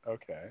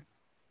 Okay.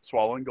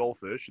 Swallowing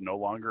goldfish, no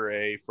longer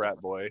a frat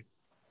boy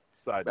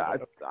side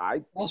note.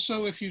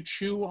 Also, if you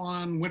chew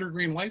on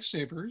wintergreen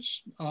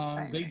lifesavers,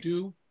 they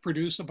do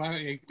produce about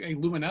a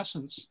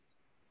luminescence.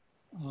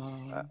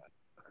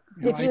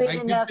 If you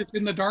eat enough... did it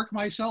in the dark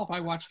myself.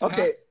 I watched it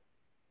Okay. happen.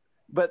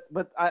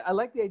 But I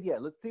like the idea.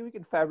 Let's see if we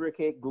can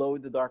fabricate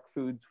glow-in-the-dark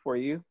foods for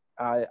you.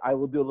 I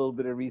will do a little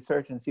bit of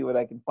research and see what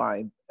I can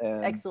find.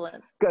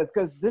 Excellent.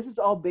 Because this is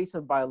all based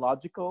on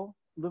biological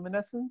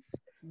luminescence,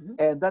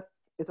 and that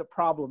is a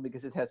problem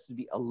because it has to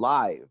be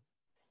alive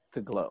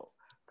to glow.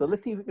 So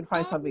let's see if we can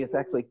find something that's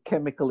actually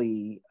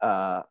chemically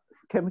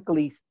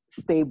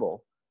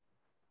stable,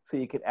 so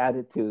you can add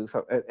it to.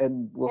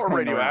 And we'll or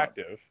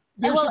radioactive.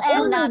 And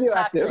not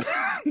toxic.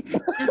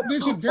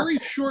 There's a very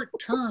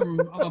short-term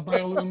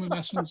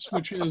bioluminescence,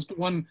 which is the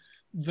one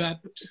that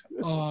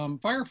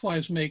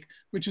fireflies make,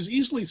 which is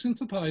easily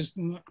synthesized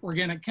in the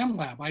organic chem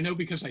lab. I know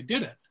because I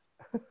did it.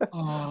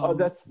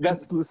 That's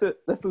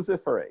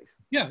luciferase.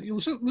 Yeah,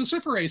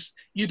 luciferase.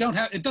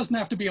 It doesn't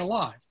have to be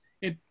alive.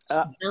 It's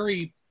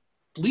very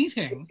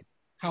fleeting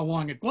how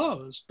long it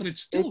glows, but it's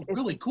still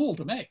really cool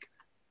to make.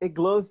 It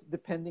glows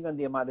depending on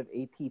the amount of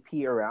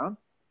ATP around.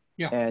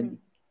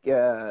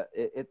 Yeah.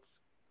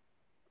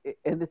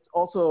 And it's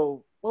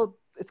also, well,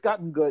 it's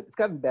gotten good. It's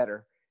gotten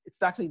better.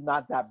 It's actually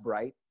not that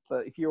bright,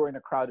 but if you were in a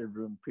crowded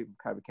room, people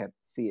probably can't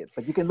see it.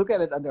 But you can look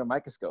at it under a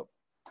microscope.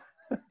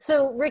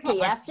 So Ricky,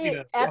 Well, after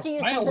you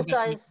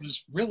synthesize, it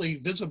was really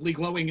visibly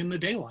glowing in the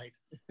daylight.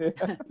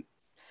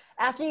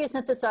 after you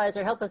synthesize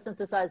or help us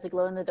synthesize the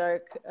glow in the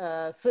dark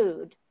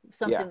food,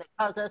 something that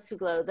caused us to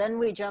glow, then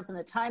we jump in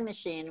the time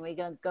machine. We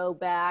go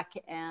back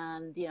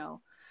and, you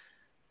know,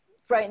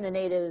 frighten the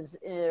natives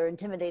or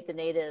intimidate the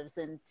natives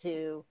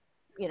into,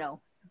 you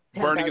know,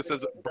 burning us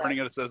as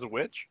a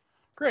witch.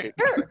 Great.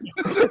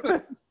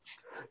 Sure.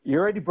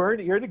 You're already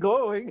burning. You're already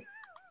glowing.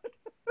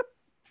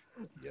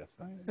 Yes,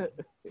 I am.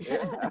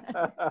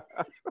 Yeah.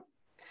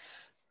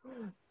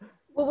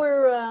 Well,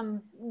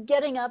 we're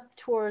getting up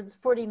towards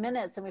 40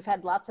 minutes, and we've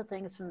had lots of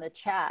things from the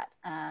chat,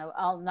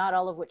 not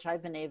all of which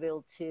I've been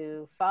able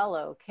to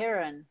follow.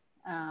 Karen.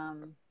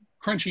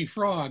 Crunchy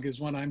Frog is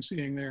one I'm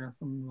seeing there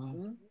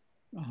from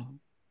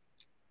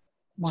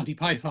Monty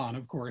Python,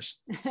 of course.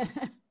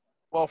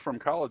 Well, from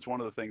college, one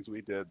of the things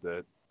we did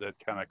that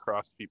kind of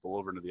crossed people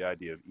over into the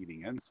idea of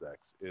eating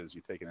insects is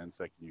you take an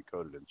insect and you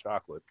coat it in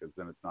chocolate, because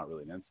then it's not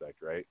really an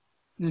insect, right?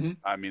 Mm-hmm.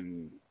 I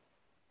mean,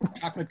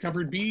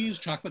 chocolate-covered bees,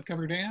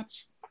 chocolate-covered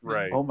ants.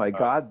 Right. Oh my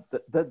God,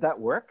 that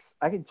works?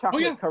 I can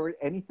chocolate cover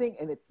anything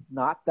and it's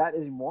not that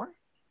anymore?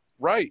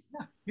 Right.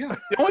 Yeah.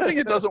 The only thing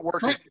that doesn't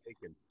work is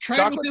bacon.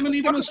 Try with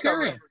Amanita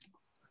muscaria.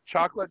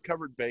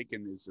 Chocolate-covered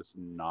bacon is just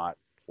not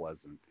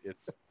pleasant.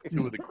 It's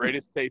two of the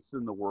greatest tastes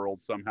in the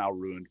world, somehow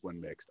ruined when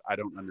mixed. I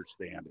don't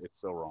understand.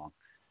 It's so wrong.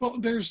 Well,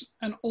 there's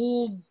an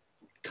old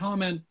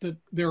comment that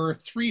there are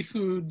 3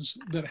 foods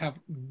that have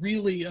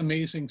really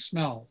amazing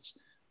smells: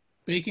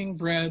 baking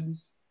bread,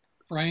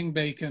 frying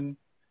bacon,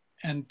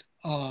 and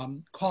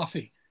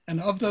coffee. And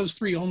of those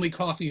 3, only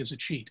coffee is a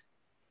cheat,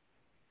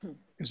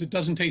 because it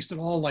doesn't taste at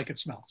all like it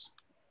smells.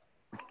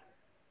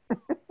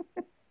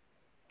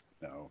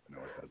 No,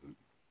 it doesn't.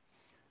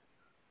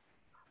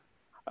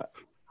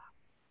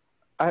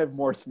 I have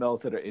more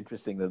smells that are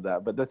interesting than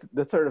that, but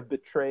that sort of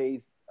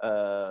betrays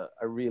a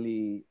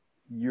really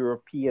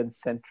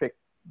European-centric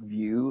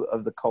view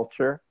of the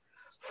culture.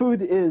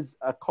 Food is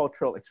a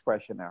cultural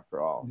expression,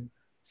 after all. Mm-hmm.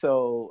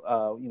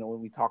 So, you know, when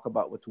we talk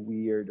about what's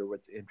weird or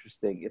what's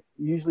interesting, it's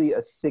usually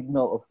a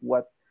signal of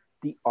what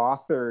the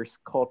author's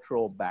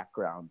cultural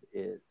background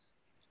is.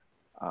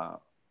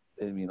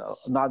 And, you know,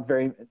 not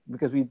very,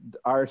 because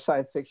our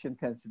science fiction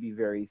tends to be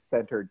very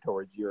centered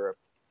towards Europe.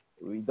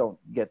 We don't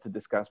get to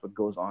discuss what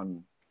goes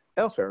on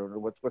elsewhere or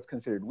what's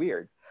considered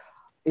weird.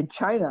 In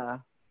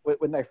China,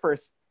 when I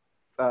first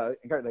got,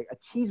 like, a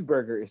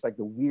cheeseburger is like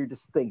the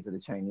weirdest thing to the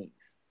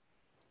Chinese.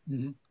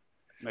 Mm-hmm.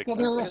 Well,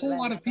 there are a whole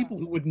lot of people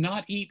who would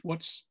not eat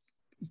what's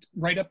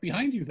right up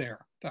behind you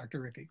there, Dr.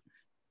 Ricky.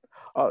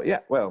 Oh, yeah,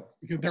 well.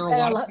 Because there are a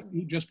lot of people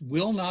who just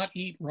will not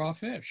eat raw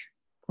fish.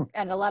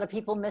 And a lot of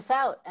people miss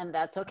out, and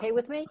that's okay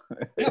with me,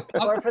 yeah,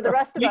 or for the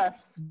rest of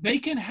us. They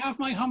can have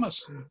my hummus.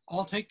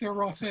 I'll take their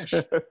raw fish.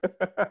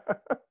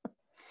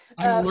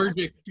 I'm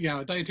allergic,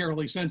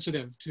 dietarily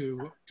sensitive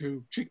to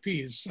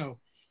chickpeas, so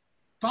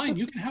fine,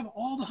 you can have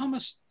all the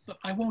hummus, but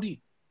I won't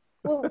eat.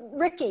 Well,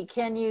 Ricky,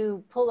 can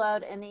you pull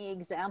out any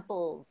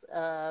examples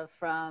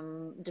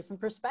from different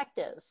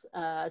perspectives?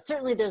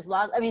 Certainly there's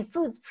lots, I mean,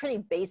 food's pretty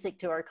basic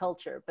to our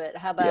culture, but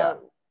how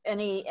about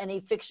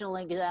any fictional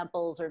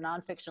examples or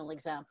non-fictional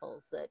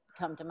examples that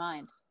come to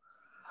mind?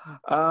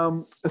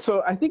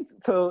 So I think,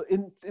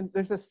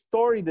 there's a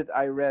story that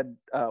I read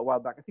a while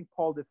back. I think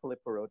Paul de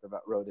Filippo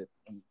wrote it.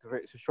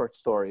 It's a short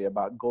story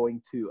about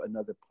going to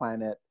another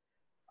planet.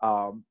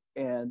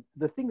 And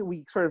the thing that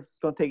we sort of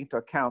don't take into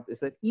account is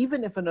that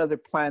even if another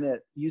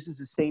planet uses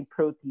the same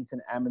proteins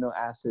and amino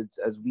acids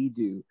as we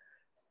do,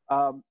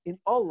 in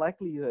all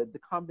likelihood, the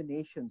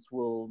combinations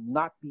will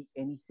not be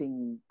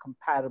anything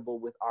compatible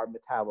with our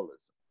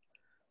metabolism.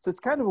 So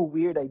it's kind of a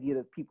weird idea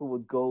that people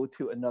would go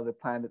to another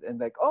planet and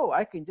like, oh,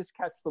 I can just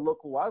catch the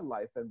local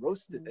wildlife and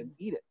roast it and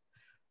eat it.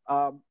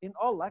 In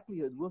all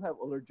likelihood, we'll have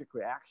allergic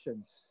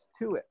reactions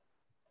to it.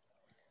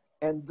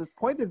 And the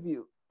point of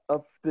view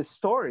of the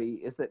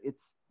story is that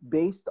it's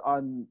based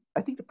on,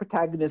 I think the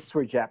protagonists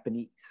were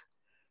Japanese.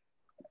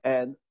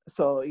 And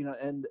so, you know,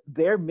 and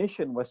their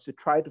mission was to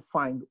try to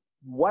find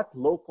what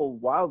local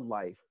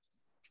wildlife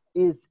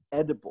is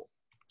edible.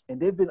 And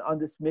they've been on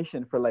this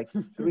mission for like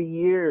 3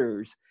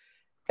 years.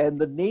 And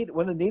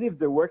when the natives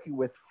they're working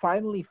with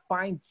finally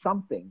find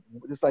something,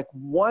 it's like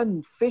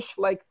one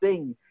fish-like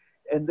thing,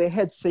 and they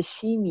had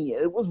sashimi.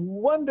 It was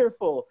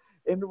wonderful.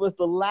 And it was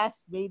the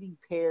last mating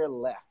pair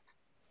left.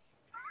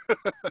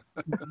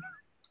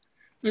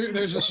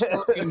 There's a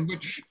story in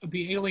which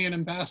the alien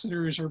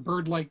ambassadors are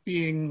bird-like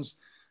beings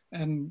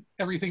and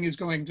everything is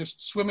going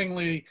just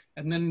swimmingly,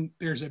 and then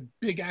there's a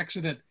big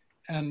accident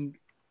and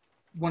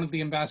one of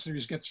the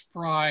ambassadors gets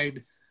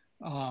fried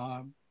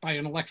by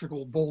an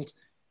electrical bolt,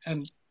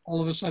 and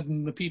all of a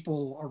sudden the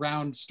people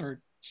around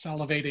start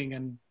salivating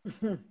and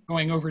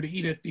going over to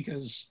eat it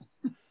because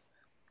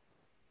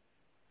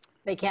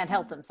they can't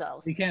help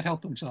themselves. They can't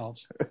help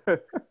themselves.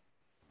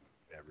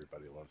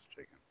 Everybody loves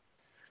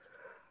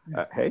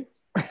Hey,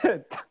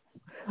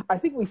 I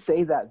think we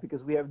say that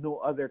because we have no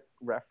other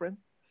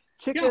reference.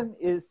 Chicken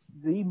is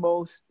the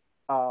most.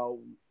 I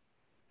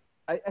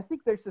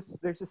think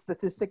there's a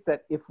statistic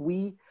that if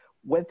we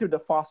went through the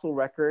fossil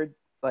record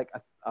like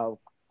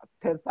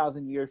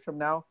 10,000 years from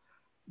now,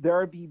 there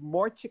would be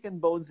more chicken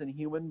bones than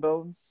human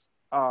bones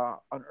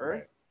on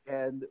Earth,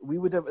 and we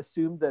would have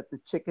assumed that the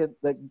chicken,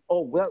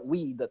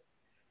 the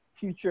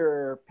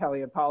future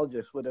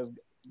paleontologists would have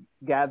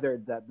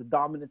gathered that the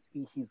dominant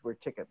species were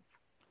chickens.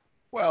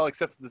 Well,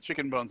 except the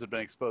chicken bones have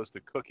been exposed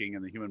to cooking,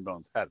 and the human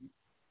bones hadn't.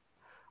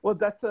 Well,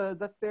 that's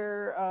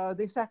their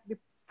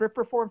they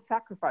perform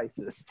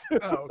sacrifices.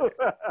 Oh,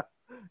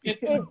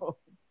 okay.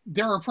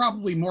 There are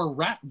probably more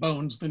rat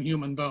bones than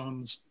human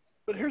bones.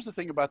 But here's the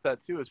thing about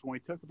that too: is when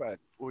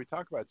we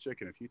talk about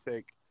chicken, if you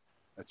take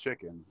a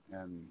chicken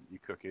and you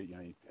cook it,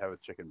 you have a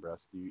chicken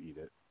breast, you eat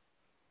it.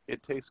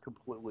 It tastes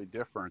completely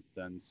different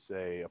than,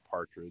 say, a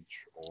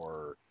partridge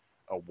or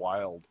a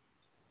wild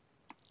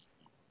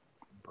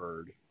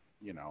bird.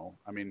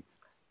 I mean,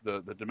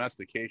 the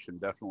domestication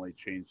definitely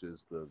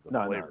changes the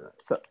flavor.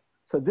 No.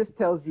 So this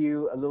tells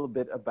you a little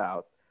bit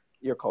about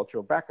your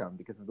cultural background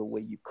because of the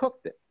way you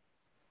cooked it.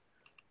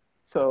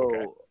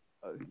 So,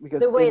 because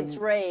the way it's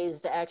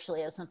raised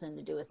actually has something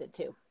to do with it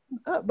too.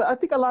 But I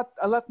think a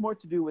lot more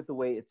to do with the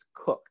way it's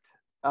cooked,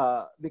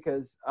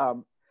 because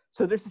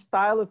so there's a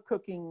style of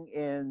cooking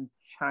in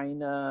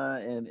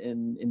China and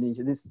in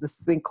Indonesia. This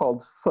thing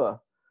called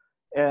pho,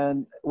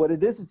 and what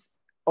it is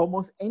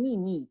almost any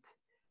meat.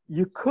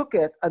 You cook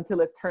it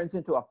until it turns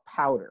into a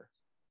powder.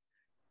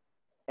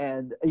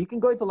 And you can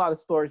go into a lot of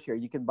stores here.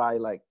 You can buy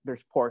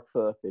there's pork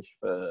pho, fish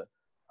pho,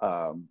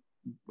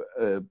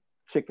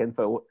 chicken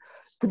pho.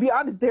 To be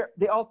honest,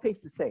 they all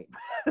taste the same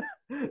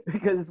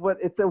because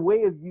it's a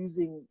way of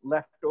using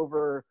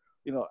leftover,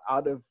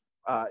 out of,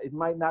 it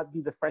might not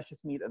be the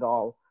freshest meat at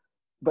all,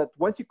 but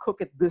once you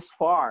cook it this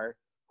far,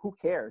 who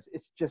cares?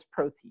 It's just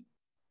protein.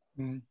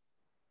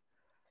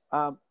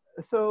 Mm-hmm.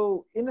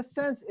 So in a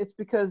sense, it's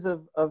because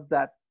of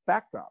that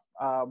backdrop.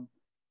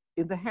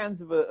 In the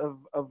hands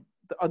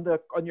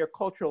on your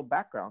cultural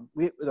background,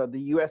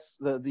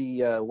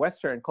 the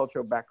Western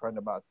cultural background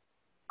about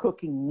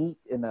cooking meat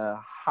in a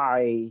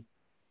high,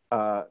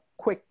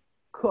 quick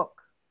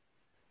cook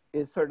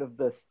is sort of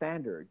the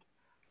standard.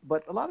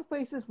 But a lot of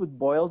places would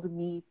boil the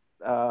meat.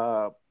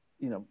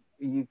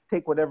 You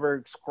take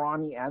whatever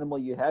scrawny animal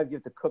you have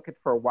to cook it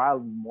for a while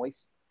in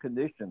moist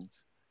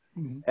conditions.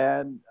 Mm-hmm.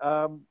 And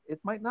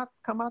it might not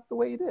come out the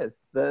way it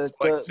is. The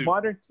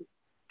modern...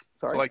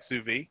 Sorry? So like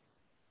sous vide?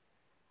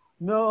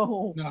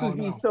 No, sous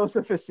vide is so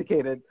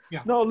sophisticated.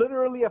 Yeah. No,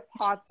 literally a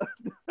pot.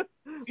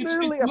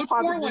 Literally it looks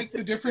more like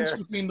the difference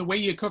between the way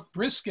you cook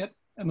brisket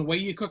and the way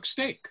you cook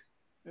steak.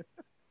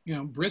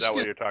 Brisket. Is that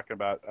what you're talking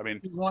about? I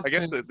mean, I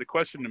guess the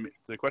question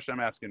I'm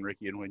asking,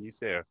 Ricky, and when you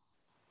say a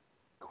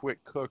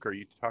quick cook, are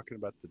you talking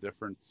about the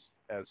difference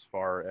as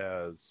far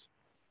as?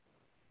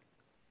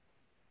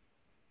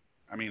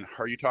 I mean,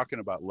 are you talking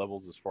about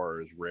levels as far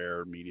as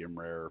rare, medium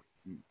rare?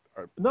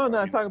 No,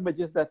 I'm talking about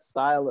just that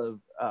style of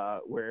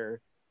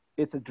where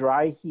it's a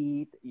dry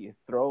heat. You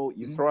throw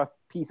a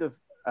piece of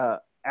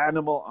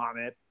animal on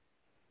it,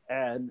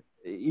 and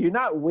you're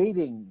not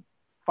waiting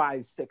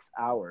 5-6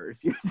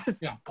 hours. You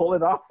just pull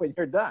it off when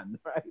you're done,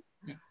 right?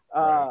 Yeah.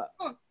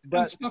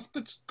 And stuff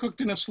that's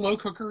cooked in a slow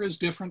cooker is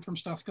different from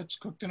stuff that's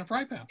cooked in a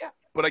fry pan. Yeah,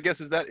 but I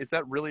guess is that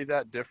really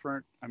that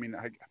different? I mean,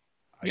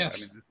 yes. I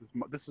mean,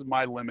 this is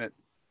my limit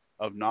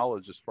of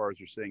knowledge as far as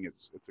you're saying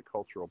it's a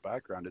cultural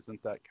background.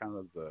 Isn't that kind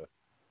of the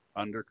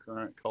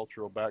undercurrent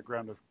cultural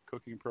background of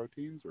cooking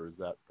proteins, or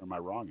am I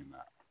wrong in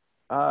that?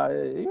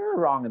 You're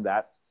wrong in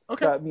that.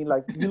 Okay. I mean,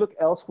 you look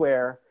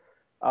elsewhere.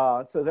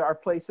 So there are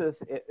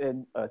places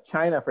in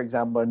China, for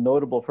example, are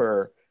notable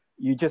for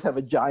you just have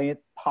a giant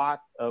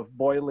pot of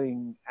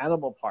boiling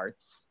animal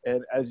parts,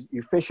 and as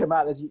you fish them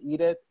out as you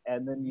eat it,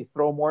 and then you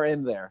throw more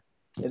in there,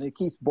 and it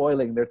keeps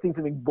boiling. There are things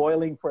that have been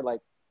boiling for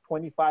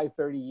 25,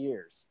 30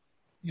 years.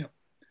 Yeah.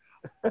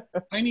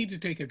 I need to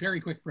take a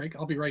very quick break.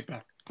 I'll be right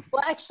back.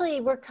 Well,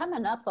 actually, we're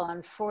coming up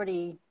on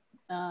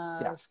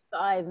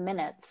 45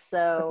 minutes.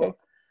 So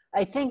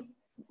I think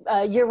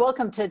you're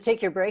welcome to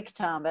take your break,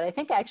 Tom, but I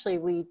think actually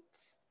we're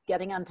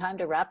getting on time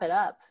to wrap it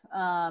up.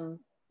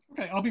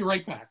 Okay, I'll be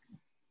right back.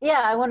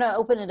 Yeah, I want to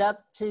open it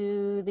up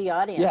to the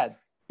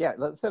audience. Yeah,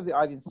 let's have the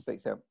audience say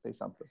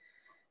something.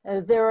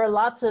 There are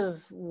lots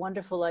of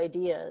wonderful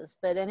ideas,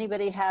 but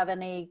anybody have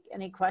any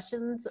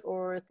questions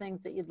or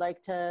things that you'd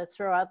like to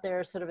throw out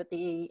there sort of at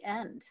the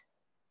end?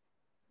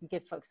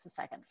 Give folks a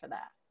second for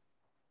that.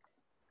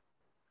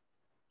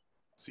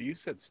 So you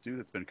said stew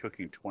that's been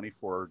cooking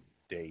 24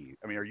 days.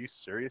 I mean, are you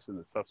serious? And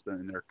the stuff's been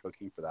in there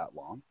cooking for that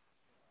long?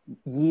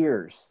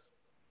 Years.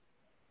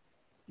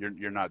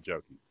 You're not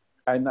joking.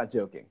 I'm not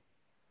joking.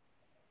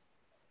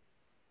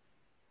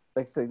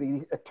 So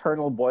these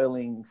eternal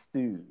boiling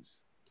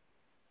stews.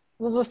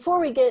 Well, before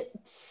we get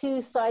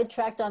too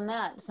sidetracked on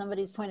that,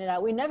 somebody's pointed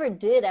out we never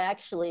did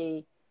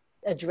actually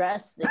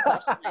address the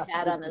question I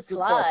had on the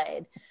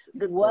slide.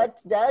 What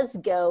does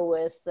go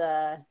with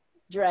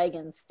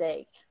dragon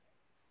steak?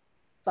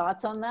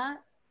 thoughts on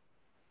that?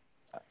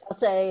 I'll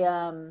say,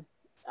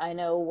 I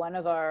know one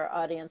of our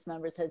audience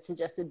members had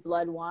suggested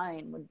blood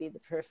wine would be the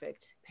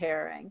perfect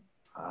pairing.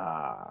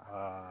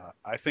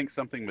 I think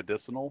something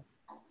medicinal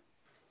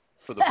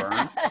for the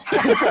burn.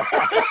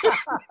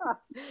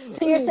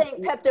 So you're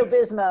saying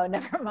Pepto-Bismol,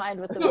 never mind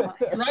with the wine.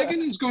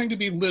 Dragon is going to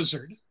be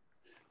lizard.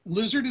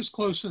 Lizard is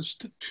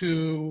closest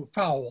to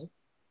fowl.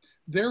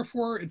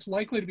 Therefore, it's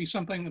likely to be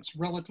something that's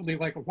relatively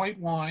like a white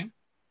wine.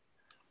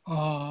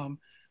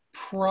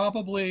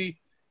 Probably,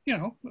 you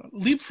know,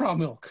 Liebfrau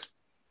milk.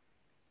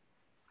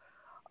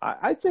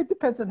 I'd say it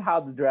depends on how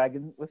the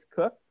dragon was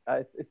cooked.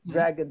 It's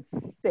dragon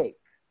steak.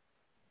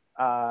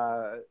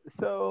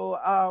 So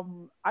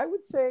I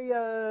would say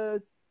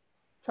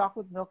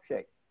chocolate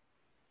milkshake.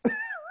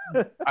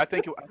 I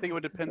think it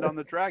would depend on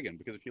the dragon,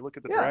 because if you look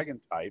at the dragon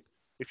type,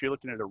 if you're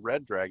looking at a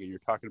red dragon, you're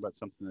talking about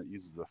something that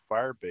uses a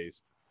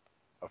fire-based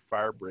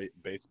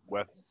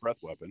breath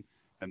weapon,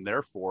 and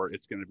therefore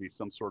it's going to be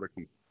some sort of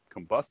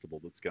combustible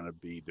that's going to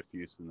be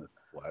diffused in the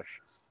flesh.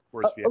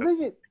 Whereas if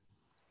you have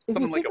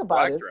something like a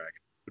black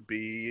dragon, would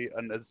be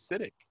an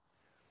acidic.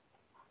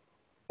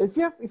 If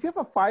you have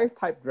a fire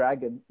type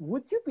dragon,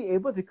 would you be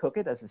able to cook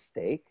it as a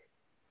steak?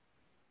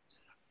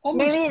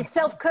 Almost. Maybe it's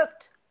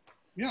self-cooked.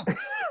 Yeah.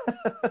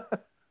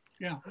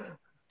 Yeah.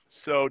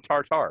 So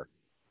tartar.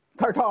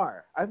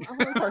 Tartar. I'm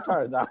going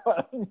tartar in that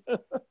one.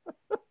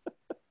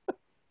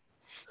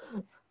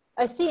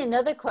 I see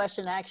another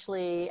question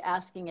actually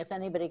asking if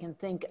anybody can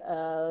think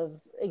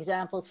of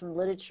examples from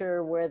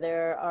literature where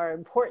there are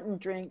important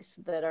drinks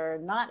that are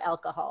not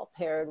alcohol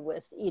paired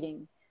with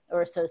eating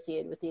or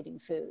associated with eating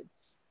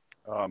foods.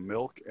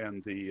 Milk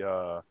and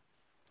the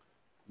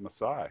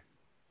Maasai.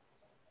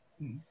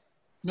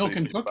 Milk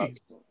and cookies.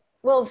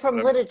 Well,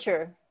 from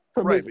literature.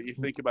 Right, but you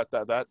think about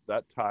that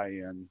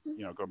tie-in,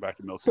 you know, going back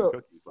to milk and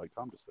cookies, like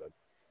Tom just said.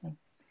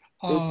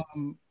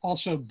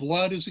 Also,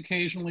 blood is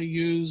occasionally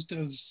used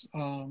as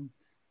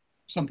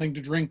something to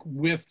drink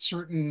with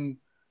certain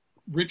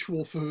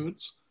ritual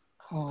foods.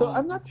 So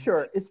I'm not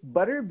sure. Is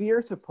butter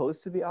beer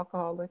supposed to be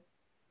alcoholic?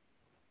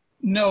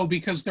 No,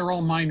 because they're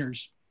all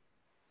minors.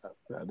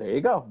 There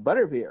you go,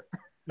 butter beer.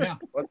 Yeah.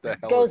 What the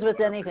hell? Goes with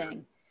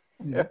anything.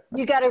 Yeah.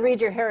 You got to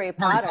read your Harry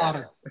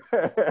Potter.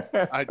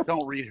 I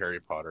don't read Harry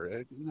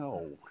Potter.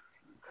 No.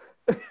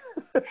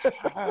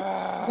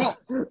 Well,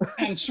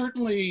 and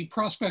certainly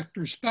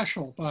Prospector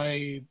Special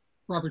by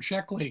Robert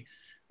Sheckley.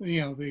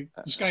 You know,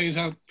 this guy is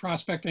out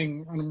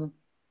prospecting on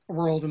a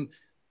world, and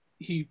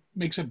he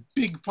makes a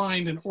big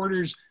find and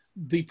orders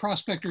the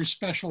Prospector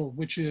Special,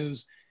 which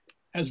is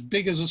as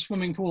big as a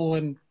swimming pool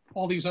and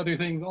all these other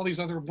things, all these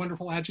other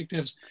wonderful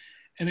adjectives,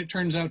 and it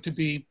turns out to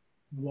be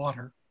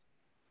water.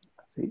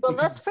 Well,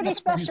 that's pretty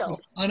special.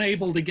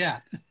 Unable to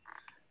get.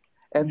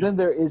 And then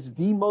there is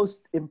the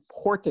most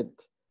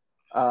important,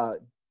 you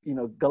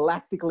know,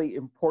 galactically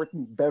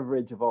important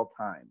beverage of all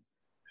time.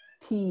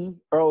 Tea,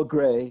 Earl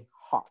Grey,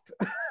 hot.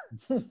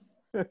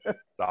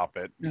 Stop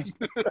it. Yes.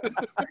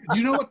 Do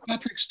you know what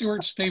Patrick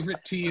Stewart's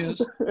favorite tea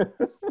is?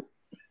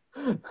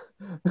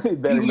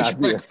 English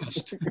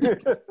breakfast.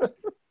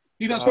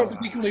 He doesn't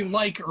particularly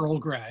like Earl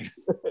Grey.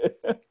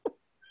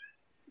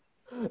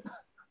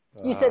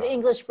 You said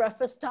English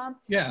breakfast, Tom?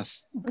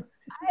 Yes.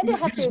 I'd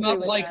have He does not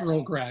like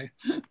Earl Grey.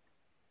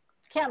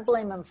 Can't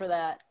blame him for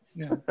that.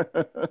 Yeah.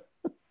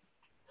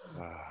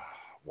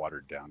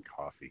 Watered down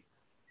coffee.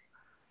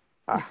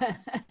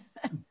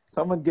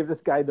 Someone give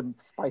this guy the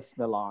spice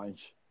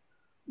melange.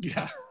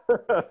 Yeah.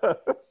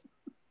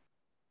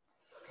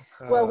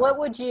 Well, what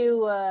would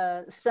you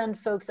send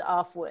folks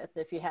off with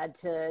if you had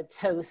to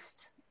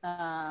toast?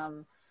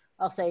 I'll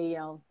say, you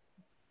know,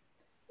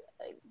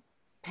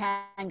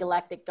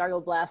 Pan-Galactic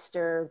Gargle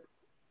Blaster.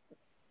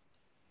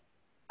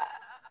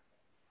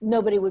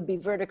 Nobody would be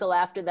vertical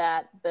after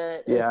that,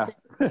 but yeah.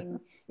 you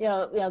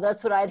know,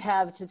 that's what I'd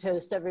have to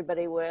toast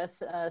everybody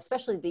with,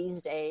 especially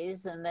these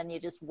days. And then you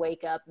just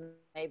wake up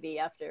maybe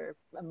after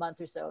a month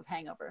or so of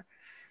hangover.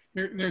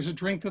 There's a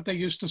drink that they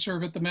used to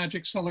serve at the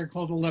Magic Cellar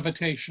called a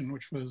levitation,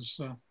 which was,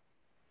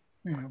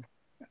 you know,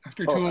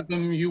 after two of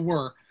them, you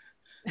were.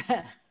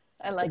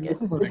 I like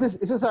it. Is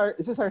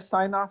this our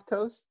sign-off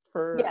toast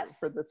for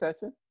the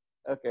session?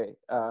 Okay.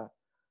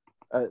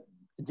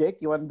 Jake,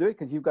 you want to do it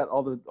because you've got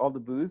all the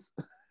booze?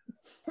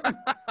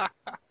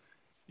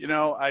 You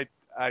know, I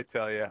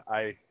tell you,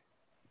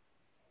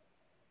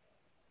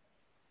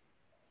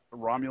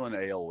 Romulan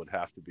ale would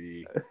have to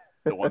be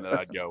the one that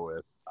I'd go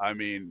with. I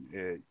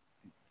mean,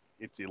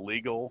 it's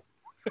illegal.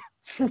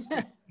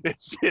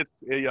 it's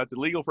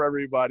illegal for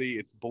everybody.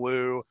 It's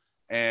blue,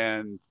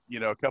 and you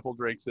know, a couple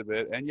drinks of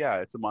it, and yeah,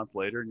 it's a month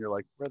later, and you're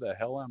like, where the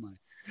hell am I?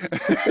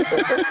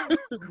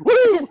 Which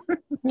is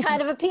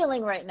kind of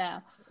appealing right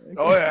now.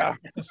 Oh yeah.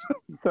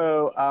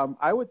 So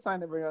I would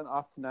sign everyone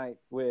off tonight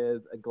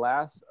with a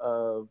glass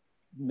of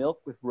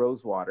milk with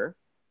rose water,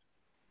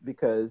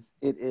 because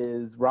it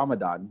is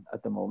Ramadan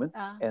at the moment,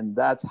 and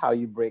that's how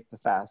you break the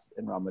fast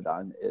in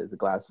Ramadan, is a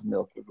glass of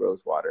milk with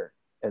rose water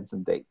and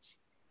some dates.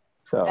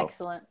 So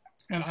excellent.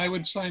 And I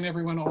would sign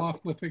everyone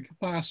off with a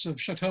glass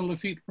of Chateau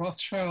Lafite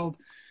Rothschild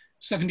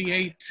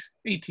 78,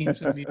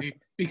 1878,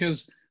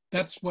 because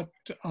that's what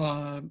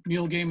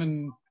Neil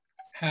Gaiman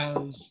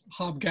has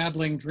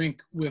Hobgaddling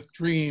drink with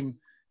Dream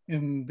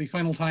in the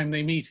final time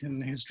they meet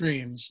in his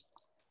dreams.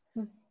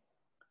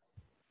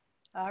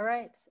 All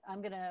right,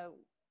 I'm gonna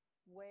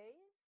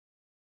wave.